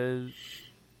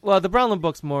well, the Brownlow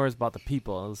book's more is about the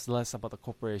people. It's less about the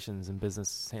corporations and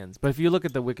business hands. But if you look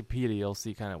at the Wikipedia, you'll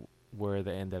see kind of where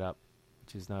they ended up,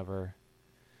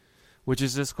 which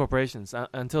is just corporations.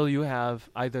 Until you have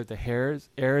either the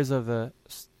heirs of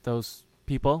those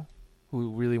people who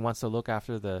really wants to look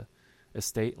after the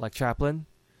estate, like Chaplin.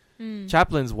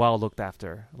 Chaplin's well looked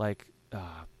after. Like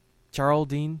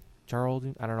Geraldine,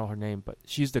 I don't know her name, but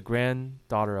she's the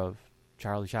granddaughter of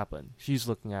Charlie Chaplin. She's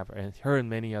looking after her and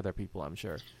many other people, I'm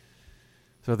sure.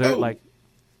 So they're like,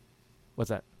 what's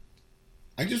that?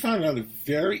 I just found out a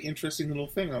very interesting little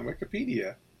thing on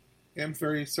Wikipedia. I'm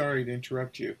very sorry to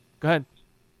interrupt you. Go ahead.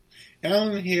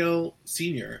 Alan Hale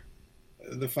Sr.,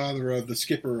 the father of the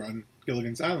skipper on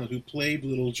Gilligan's Island, who played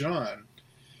Little John,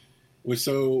 was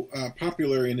so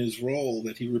popular in his role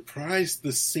that he reprised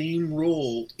the same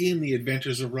role in The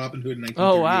Adventures of Robin Hood in 1938.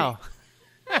 Oh, wow.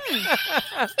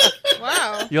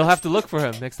 Wow. You'll have to look for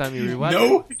him next time you rewatch.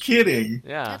 No kidding.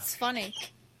 Yeah. That's funny.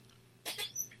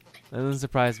 That doesn't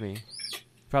surprise me.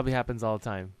 Probably happens all the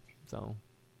time. So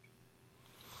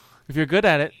if you're good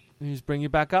at it, you just bring you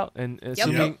back out. And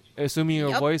assuming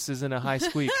your voice is in a high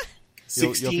squeak,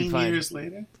 16 you'll be fine. years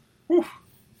later? Whew.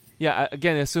 Yeah,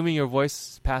 again, assuming your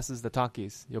voice passes the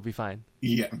talkies, you'll be fine.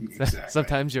 Yeah, exactly.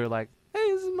 Sometimes you're like, hey,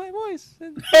 this is my voice.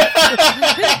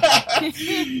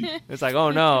 It's like,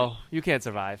 oh no, you can't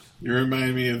survive. You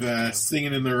remind me of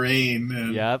Singing in the Rain.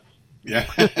 And, Yep. Yeah.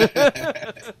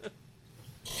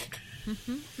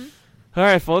 All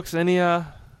right, folks. Any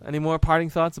more parting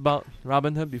thoughts about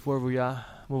Robin Hood before we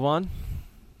move on?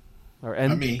 Or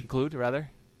conclude,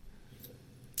 rather?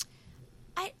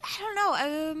 I don't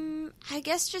know. I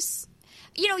guess just,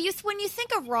 when you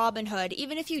think of Robin Hood,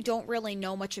 even if you don't really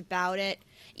know much about it,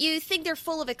 you think they're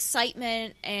full of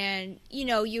excitement, and you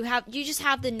just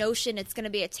have the notion it's going to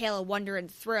be a tale of wonder and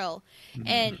thrill.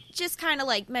 And just kind of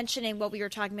like mentioning what we were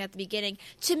talking about at the beginning,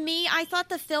 to me, I thought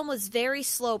the film was very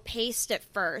slow paced at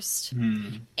first,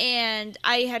 and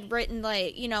I had written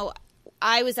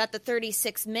I was at the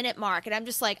 36-minute mark, and I'm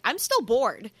just like, I'm still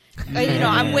bored.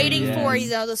 I'm waiting for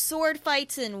the sword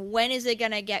fights, and when is it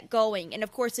gonna get going? And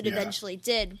of course, it eventually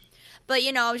did. But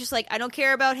I was just like, I don't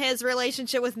care about his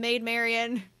relationship with Maid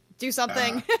Marian. Do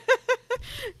something.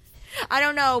 I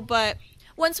don't know, but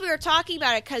once we were talking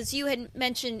about it, because you had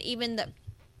mentioned even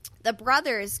the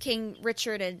brothers, King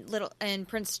Richard and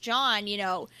Prince John,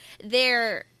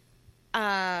 their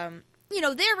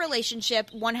their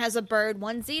relationship, one has a bird,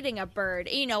 one's eating a bird.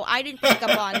 I didn't pick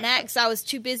up on that because I was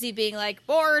too busy being like,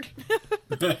 bored.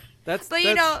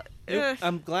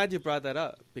 I'm glad you brought that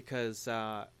up, because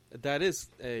that is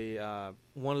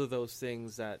one of those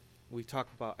things that we talk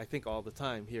about, I think, all the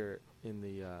time here in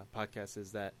the podcast,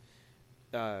 is that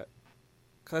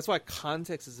that's why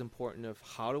context is important of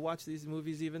how to watch these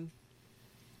movies, even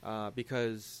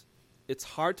because it's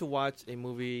hard to watch a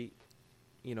movie,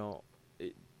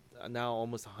 now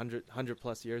almost 100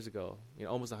 plus years ago,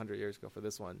 almost 100 years ago for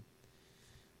this one,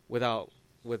 with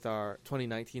our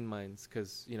 2019 minds,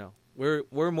 because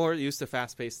we're more used to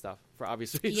fast-paced stuff for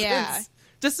obvious reasons. Yeah.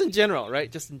 Just in general, right?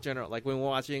 Just in general, like when we're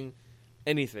watching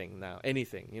anything now,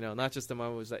 not just the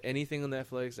Marvels, like anything on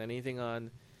Netflix, anything on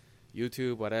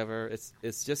YouTube, whatever.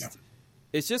 It's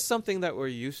just something that we're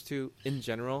used to in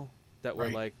general. That we're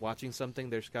like watching something.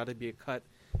 There's got to be a cut.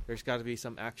 There's got to be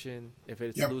some action. If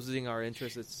it's losing our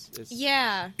interest, it's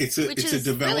a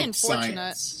developed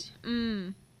science.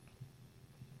 The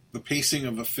pacing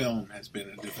of a film has been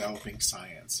a developing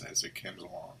science as it comes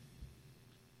along.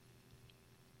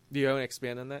 Do you want to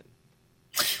expand on that?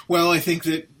 Well, I think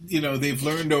that they've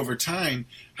learned over time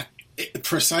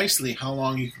precisely how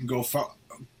long you can go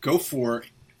for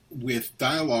with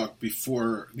dialogue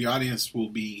before the audience will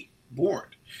be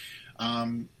bored.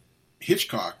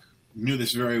 Hitchcock knew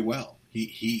this very well.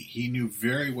 He knew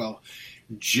very well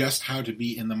just how to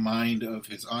be in the mind of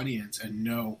his audience and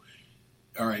know,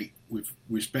 all right,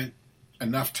 we've spent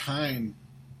enough time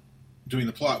doing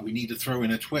the plot. We need to throw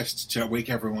in a twist to wake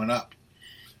everyone up,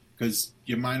 because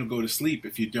your mind will go to sleep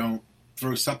if you don't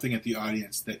throw something at the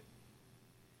audience that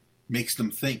makes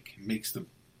them think, makes the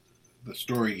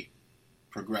story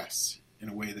progress in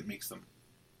a way that makes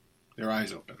their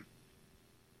eyes open.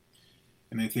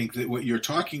 And I think that what you're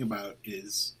talking about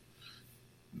is,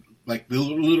 like,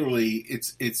 literally,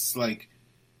 it's like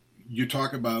you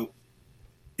talk about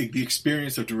the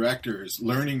experience of directors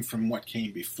learning from what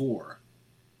came before.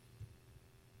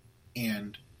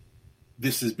 And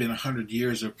this has been 100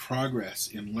 years of progress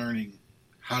in learning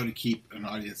how to keep an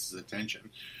audience's attention,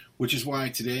 which is why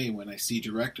today when I see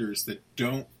directors that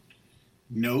don't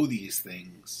know these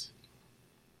things,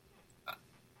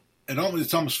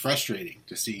 it's almost frustrating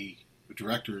to see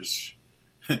directors,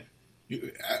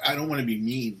 I don't want to be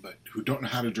mean, but who don't know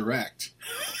how to direct.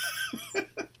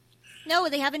 No,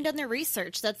 they haven't done their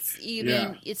research. That's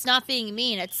mean, it's not being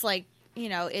mean. It's like,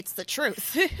 it's the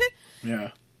truth.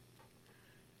 Yeah.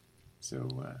 So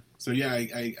yeah,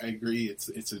 I agree.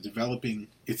 It's a developing.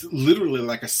 It's literally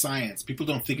like a science. People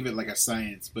don't think of it like a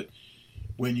science, but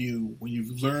when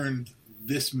you've learned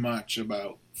this much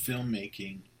about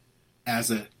filmmaking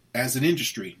as an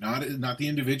industry, not the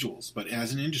individuals, but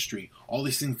as an industry, all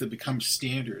these things that become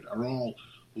standard are all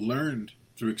learned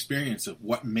through experience of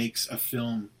what makes a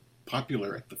film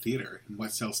popular at the theater and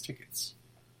what sells tickets.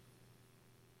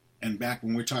 And back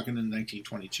when we're talking the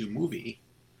 1922 movie,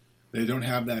 they don't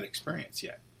have that experience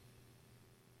yet.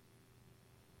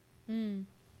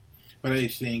 But I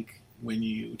think when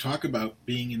you talk about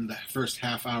being in the first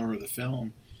half hour of the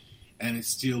film and it's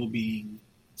still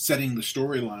setting the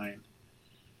storyline,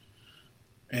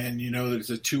 and that it's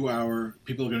a 2 hour,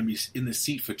 people are going to be in the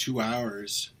seat for 2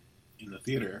 hours in the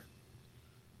theater,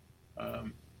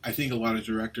 I think a lot of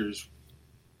directors,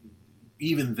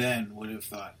 even then, would have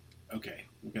thought, okay,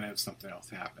 we're going to have something else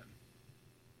happen.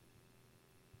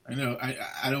 I know.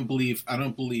 I don't believe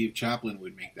Chaplin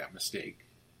would make that mistake.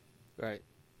 Right.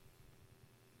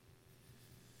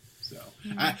 So,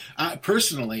 I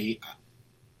personally,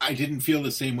 I didn't feel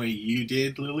the same way you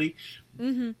did, Lily,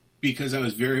 because I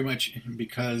was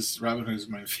because Robin Hood is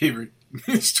my favorite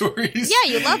stories.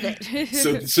 Yeah, you love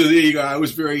it. so there you go. I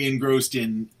was very engrossed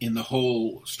in the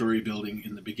whole story building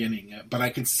in the beginning, but I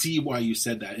can see why you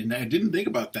said that, and I didn't think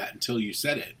about that until you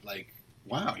said it. Like,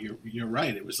 wow, you're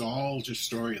right. It was all just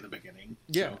story in the beginning.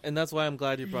 Yeah, so. And that's why I'm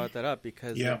glad you brought that up,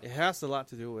 because it has a lot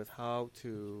to do with how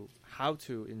to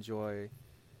enjoy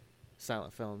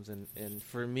silent films. And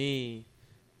for me,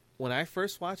 when I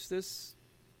first watched this,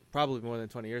 probably more than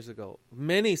 20 years ago,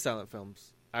 many silent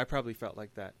films, I probably felt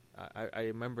like that. I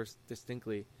remember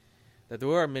distinctly that there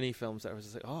were many films that I was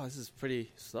just like, oh, this is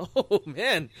pretty slow,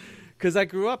 man. Because I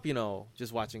grew up,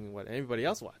 just watching what everybody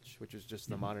else watched, which was just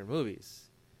the modern movies.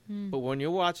 But when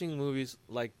you're watching movies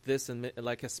like this, and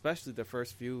like especially the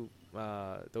first few,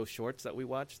 those shorts that we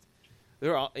watched,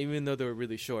 they're all, even though they were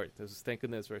really short, thank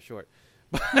goodness they're short.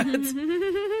 But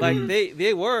like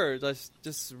they were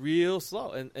just real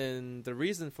slow, and the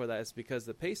reason for that is because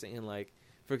the pacing. And like,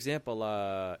 for example,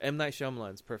 M. Night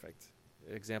Shyamalan's perfect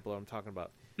example of what I'm talking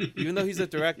about. Even though he's a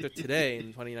director today in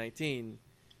 2019,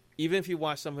 even if you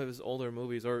watch some of his older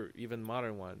movies or even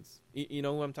modern ones, you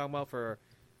know who I'm talking about for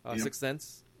Sixth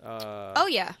Sense. Oh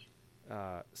yeah.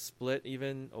 Split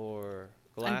even, or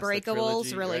Glass.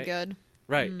 Unbreakable's really right? good.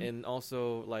 Right, and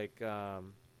also like, well,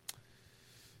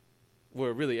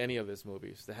 really any of his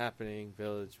movies, The Happening,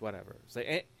 Village, whatever. So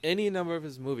any number of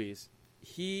his movies,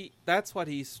 that's what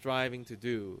he's striving to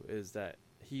do, is that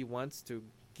he wants to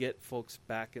get folks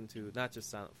back into not just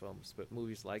silent films, but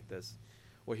movies like this,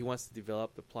 where he wants to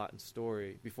develop the plot and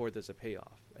story before there's a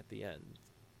payoff at the end.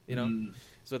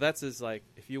 So that's his, like,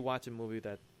 if you watch a movie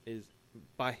that is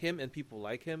by him and people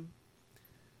like him,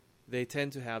 they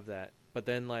tend to have that. But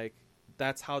then, like,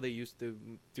 that's how they used to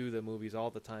do the movies all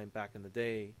the time back in the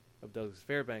day of Douglas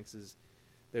Fairbanks, is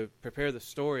they would prepare the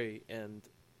story, and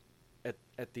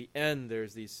at the end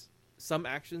there's some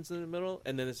actions in the middle,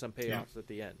 and then there's some payoffs at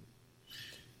the end.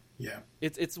 Yeah.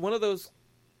 It's one of those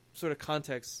sort of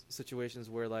context situations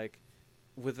where, like,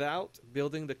 without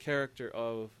building the character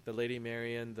of the Lady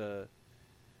Marian, the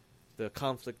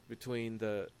conflict between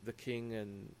the king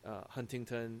and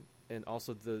Huntington, and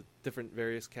also the different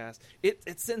various casts,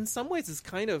 it's in some ways it's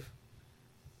kind of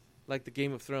like the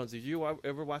Game of Thrones. Did you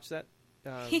ever watch that,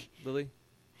 Lily?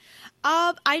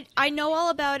 I know all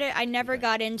about it. I never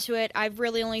got into it. I've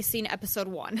really only seen episode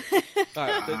 1. All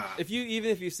right, but even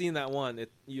if you've seen that one,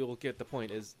 you'll get the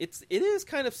point. It is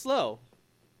kind of slow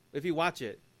if you watch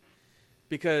it,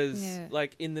 because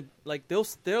like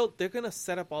they're gonna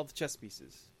set up all the chess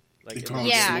pieces. Like,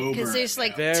 because there's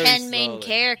like 10 main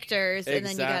characters, and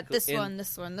then you got this and one,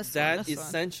 this one, this that one. That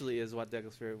essentially is what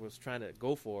Douglas Fair was trying to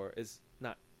go for. Is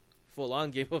not full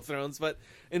on Game of Thrones, but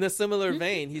in a similar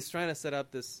vein, he's trying to set up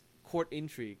this court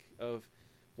intrigue of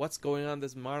what's going on in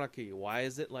this monarchy. Why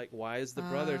is the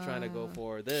brother trying to go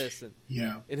for this? And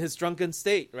in his drunken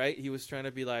state, right? He was trying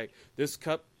to be like, this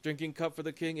drinking cup for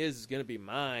the king is going to be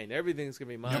mine. Everything's going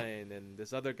to be mine. Yep. And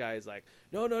this other guy is like,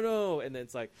 no. And then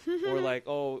it's like, or like,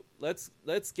 oh, let's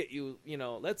get you,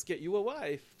 let's get you a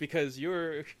wife because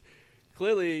you're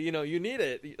clearly, you need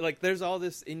it. Like, there's all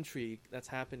this intrigue that's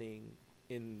happening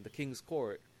in the king's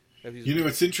court.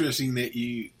 It's interesting that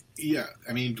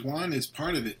I mean, Dwan is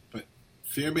part of it, but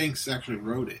Fairbanks actually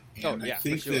wrote it. And I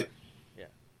think that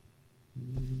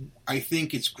I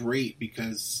think it's great,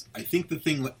 because I think the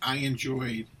thing that I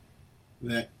enjoyed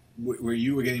that where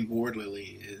you were getting bored,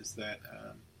 Lily, is that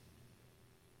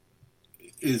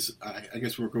I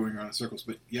guess we're going around in circles,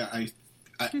 but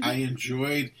I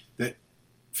enjoyed that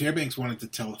Fairbanks wanted to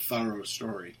tell a thorough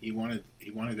story. He wanted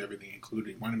everything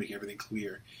included. He wanted to make everything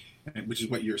clear, which is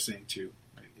what you're saying too.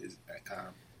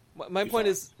 My point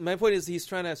is he's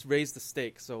trying to raise the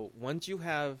stakes. So once you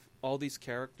have all these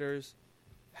characters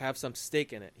have some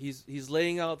stake in it, he's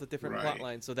laying out the different plot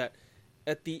lines so that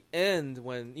at the end,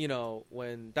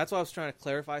 when that's why I was trying to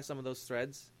clarify some of those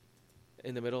threads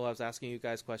in the middle. I was asking you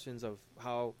guys questions of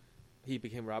how he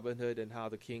became Robin Hood and how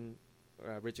the King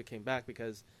Richard came back,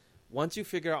 because once you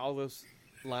figure out all those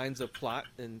lines of plot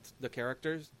and the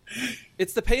characters,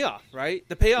 it's the payoff, right?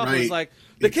 The payoff is like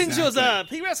the king shows up,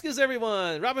 he rescues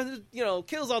everyone, Robin Hood,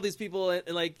 kills all these people, and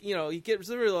like, he gets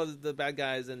rid of all the bad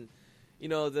guys, and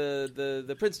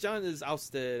the Prince John is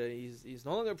ousted, and he's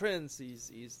no longer prince,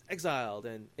 he's exiled,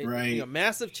 and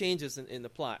massive changes in the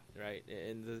plot, right?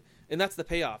 And that's the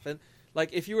payoff. And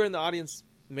like, if you were in the audience,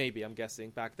 maybe I'm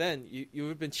guessing back then, you would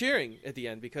have been cheering at the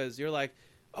end, because you're like,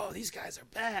 oh, these guys are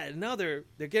bad. Now they're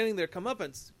getting their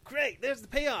comeuppance. Great, there's the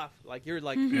payoff. Like, you're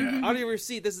like out of your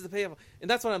seat. This is the payoff, and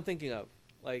that's what I'm thinking of.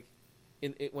 Like,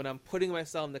 when I'm putting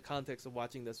myself in the context of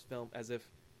watching this film as if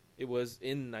it was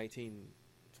in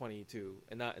 1922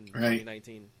 and not in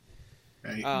 2019.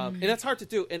 Right. And that's hard to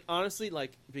do. And honestly,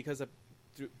 like, because of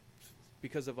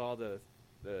all the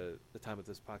time of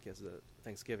this podcast,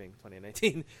 Thanksgiving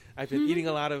 2019, I've been eating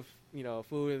a lot of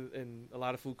food and a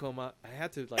lot of food coma. I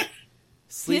had to like.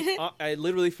 Sleep. I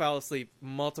literally fell asleep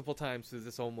multiple times through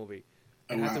this whole movie.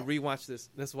 I had to rewatch this.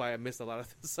 That's why I missed a lot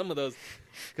of some of those,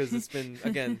 because it's been,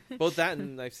 again, both that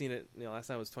and I've seen it. Last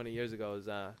time was 20 years ago.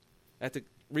 I had to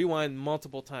rewind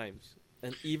multiple times,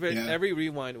 and even every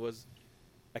rewind was,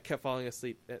 I kept falling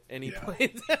asleep at any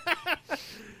point.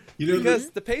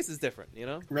 because the pace is different,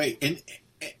 Right,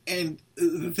 and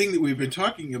the thing that we've been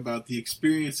talking about, the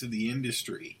experience of the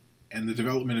industry and the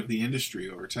development of the industry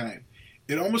over time,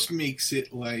 it almost makes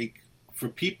it like for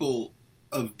people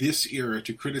of this era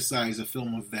to criticize a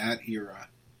film of that era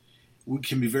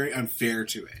can be very unfair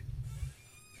to it.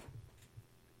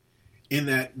 In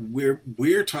that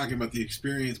we're talking about the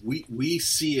experience, we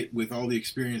see it with all the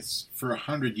experience for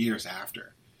 100 years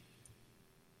after.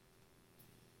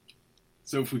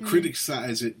 So if we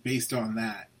criticize it based on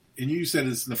that, and you said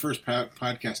this in the first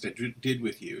podcast I did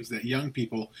with you, is that young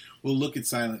people will look at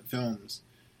silent films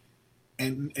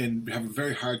and have a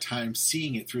very hard time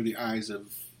seeing it through the eyes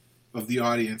of the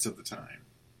audience of the time.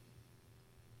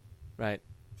 Right.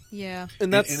 Yeah.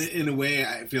 And that's in a way,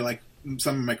 I feel like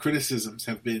some of my criticisms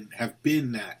have been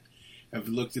that I've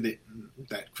looked at it,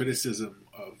 that criticism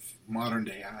of modern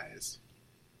day eyes.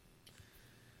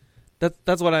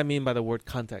 That's what I mean by the word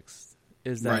context.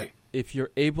 Is that right. If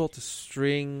you're able to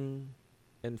string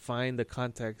and find the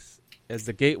context as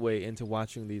the gateway into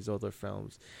watching these older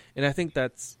films, and I think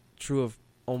that's true of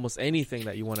almost anything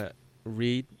that you want to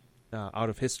read out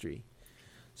of history.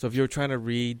 So if you're trying to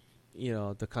read,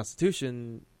 the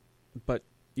Constitution, but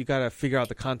you got to figure out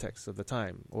the context of the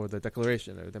time or the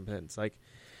Declaration of Independence. Like,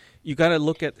 you got to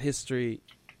look at history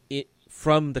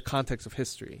from the context of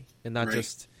history and not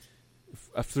just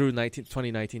through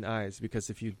 2019 eyes. Because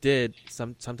if you did,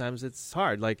 sometimes it's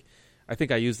hard. Like, I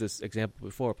think I used this example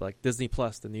before, but like Disney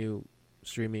Plus, the new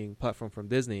streaming platform from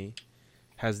Disney,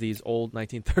 has these old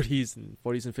 1930s and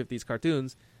 40s and 50s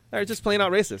cartoons that are just plain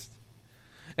out racist.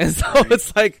 And so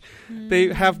it's like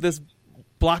they have this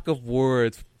block of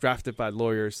words drafted by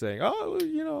lawyers saying,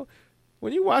 oh,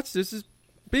 when you watch this, just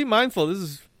be mindful. This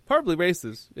is horribly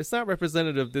racist. It's not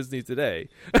representative of Disney today.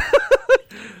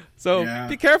 So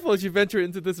be careful as you venture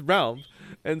into this realm.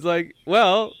 And it's like,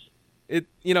 well,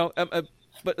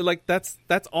 but like that's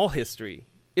all history.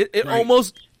 It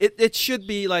almost, it should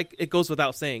be like, it goes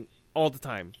without saying all the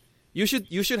time. You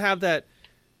should have that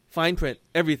fine print,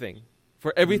 everything.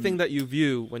 For everything that you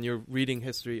view when you're reading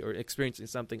history or experiencing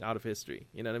something out of history.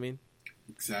 You know what I mean?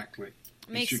 Exactly.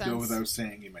 Makes it should sense. go without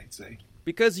saying, you might say.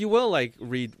 Because you will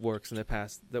read works in the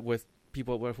past that with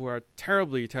people who are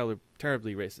terribly,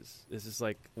 terribly racist. It's just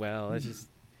like, well, it's just,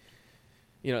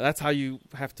 that's how you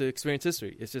have to experience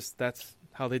history. It's just, that's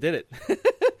how they did it.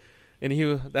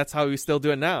 And that's how we still do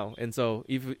it now. And so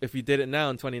if you did it now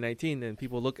in 2019 and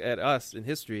people look at us in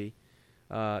history,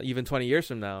 even 20 years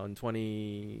from now, in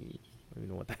I don't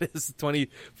even know what that is,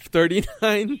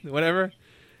 2039, whatever.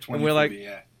 And we're like,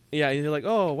 yeah, and you're like,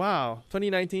 oh, wow,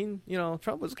 2019,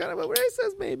 Trump was kind of a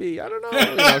racist, maybe. I don't know.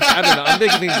 I don't know. I'm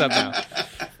making things up now.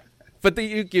 But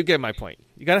you get my point.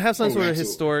 You got to have some sort of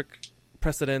historic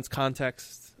precedence,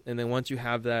 context, and then once you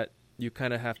have that, you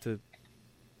kind of have to,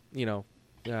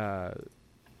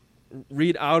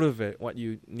 read out of it what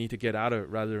you need to get out of it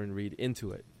rather than read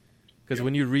into it. Because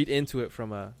when you read into it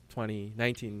from a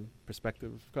 2019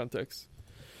 perspective context,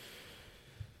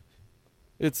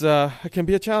 it can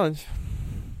be a challenge.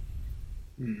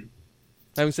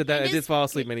 Having said that, I did fall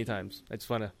asleep many times. I just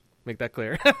want to make that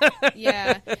clear.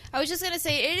 Yeah. I was just going to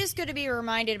say, it is good to be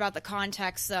reminded about the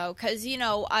context, though, because,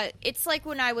 it's like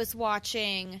when I was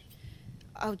watching...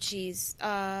 Oh, geez.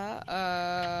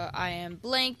 I am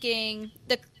blanking.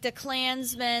 The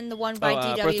Klansman, the one by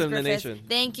D.W. Birth Griffith. of a Nation.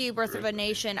 Thank you, Birth of a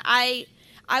Nation. I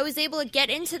was able to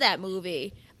get into that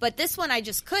movie, but this one I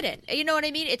just couldn't. You know what I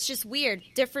mean? It's just weird.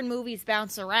 Different movies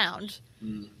bounce around.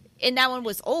 And that one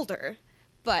was older.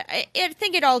 But I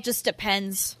think it all just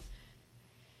depends.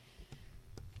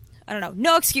 I don't know.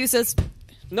 No excuses.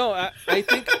 No, I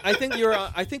think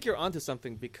you're onto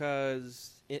something, because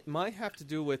it might have to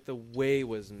do with the way it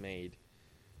was made.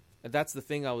 And that's the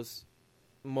thing I was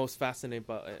most fascinated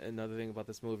about. Another thing about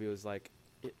this movie was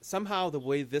somehow the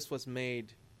way this was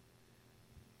made,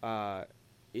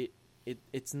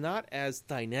 it's not as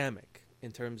dynamic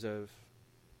in terms of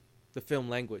the film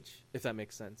language, if that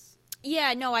makes sense.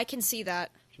 Yeah, no, I can see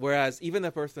that. Whereas even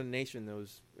The Birth of a Nation, that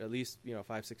was at least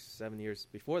 5, 6, 7 years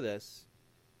before this,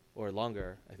 or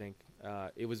longer, I think.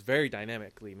 It was very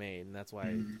dynamically made, and that's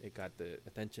why it got the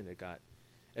attention it got,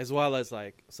 as well as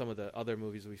some of the other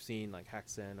movies we've seen, like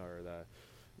Haxan or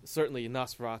certainly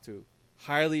Nosferatu.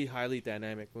 Highly, highly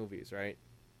dynamic movies, right?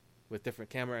 With different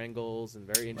camera angles and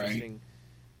very interesting,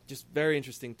 just very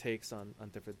interesting takes on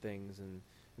different things, and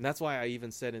that's why I even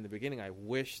said in the beginning I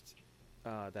wished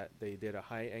that they did a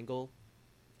high angle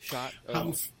shot.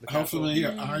 How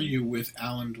familiar are you with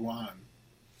Alan Dwan?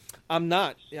 I'm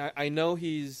not. I know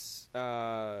he's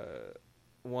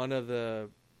one of the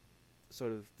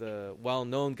sort of the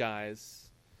well-known guys.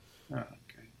 Oh,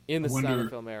 okay. in the I wonder- silent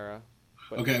film era.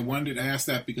 But Okay, I asked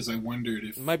that because I wondered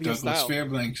if It might be his Douglas style.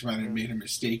 Fairbanks might have made a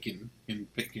mistake in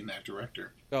picking that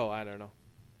director. Oh, I don't know.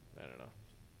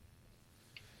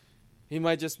 He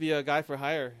might just be a guy for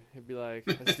hire. He'd be like,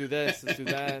 let's do this, let's do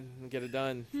that, and get it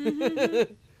done.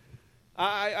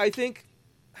 I think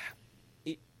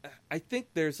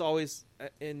there's always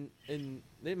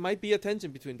there might be a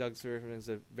tension between Douglas Fairbanks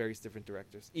and various different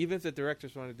directors. Even if the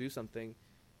directors want to do something,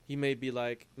 he may be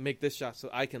like, make this shot so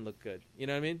I can look good. You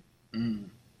know what I mean? Mm.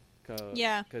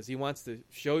 Yeah. Because he wants to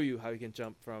show you how he can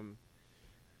jump from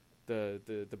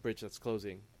the bridge that's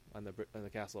closing on the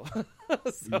castle.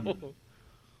 So,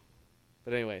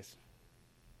 but anyways,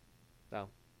 no.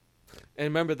 And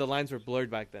remember, the lines were blurred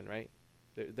back then, right?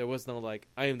 There was no like,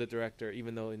 I am the director,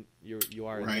 even though you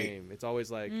are in Right. name. It's always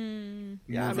like, More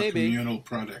yeah, of maybe. a communal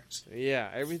product. Yeah,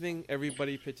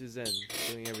 everybody pitches in,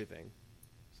 doing everything.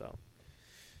 So,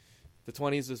 the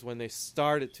 20s is when they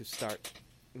started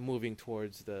moving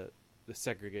towards the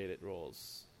segregated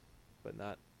roles, but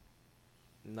not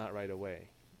right away.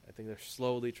 I think they're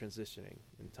slowly transitioning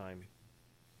in time.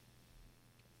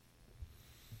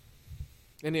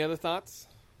 Any other thoughts?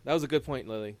 That was a good point,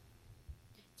 Lily.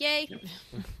 Yay. Yep.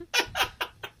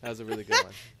 That was a really good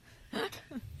one.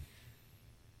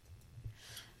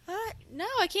 No,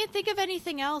 I can't think of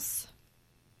anything else.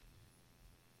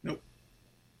 Nope.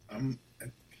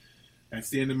 That's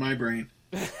the end of my brain.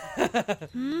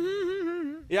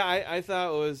 Yeah, I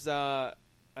thought it was a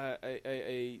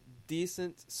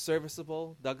decent,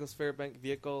 serviceable Douglas Fairbanks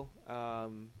vehicle.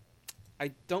 I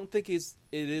don't think it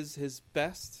is his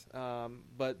best,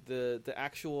 but the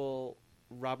actual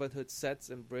Robin Hood sets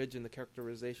and bridge and the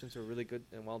characterizations are really good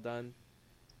and well done.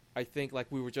 I think, like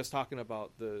we were just talking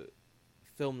about, the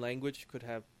film language could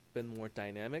have been more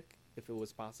dynamic if it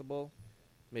was possible.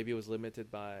 Maybe it was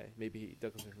limited by maybe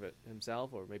Douglas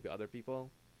himself or maybe other people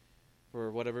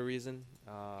for whatever reason.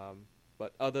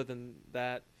 But other than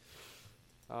that,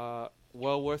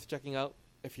 well worth checking out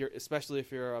especially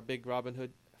if you're a big Robin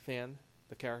Hood fan,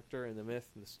 the character and the myth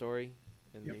and the story,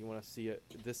 and Yep. you want to see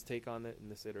this take on it in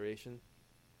this iteration.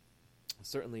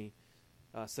 Certainly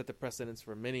set the precedence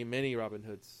for many, many Robin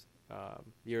Hoods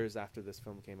years after this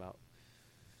film came out.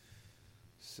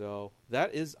 So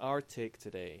that is our take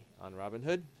today on Robin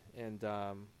Hood, and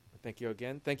thank you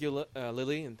again. Thank you,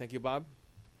 Lily, and thank you, Bob,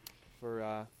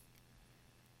 for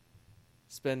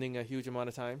spending a huge amount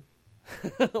of time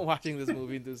watching this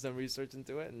movie and doing some research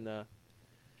into it. And I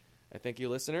thank you,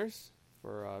 listeners,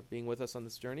 for being with us on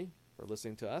this journey, for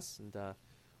listening to us. And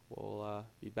we'll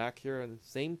be back here on the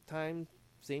same time,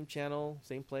 same channel,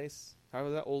 same place. How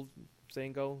does that old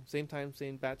saying go? Same time,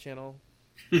 same bat channel,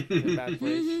 same bat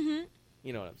place.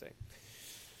 You know what I'm saying.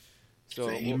 So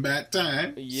Same bat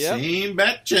time. Yep. Same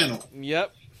bat channel.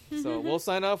 Yep. So we'll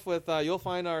sign off with, you'll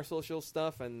find our social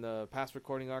stuff and past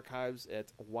recording archives at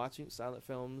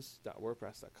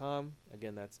watchingsilentfilms.wordpress.com.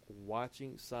 Again, that's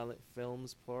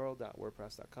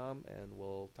watchingsilentfilms.wordpress.com. And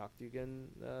we'll talk to you again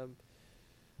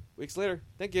weeks later.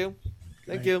 Thank you.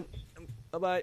 Thank you. Bye-bye.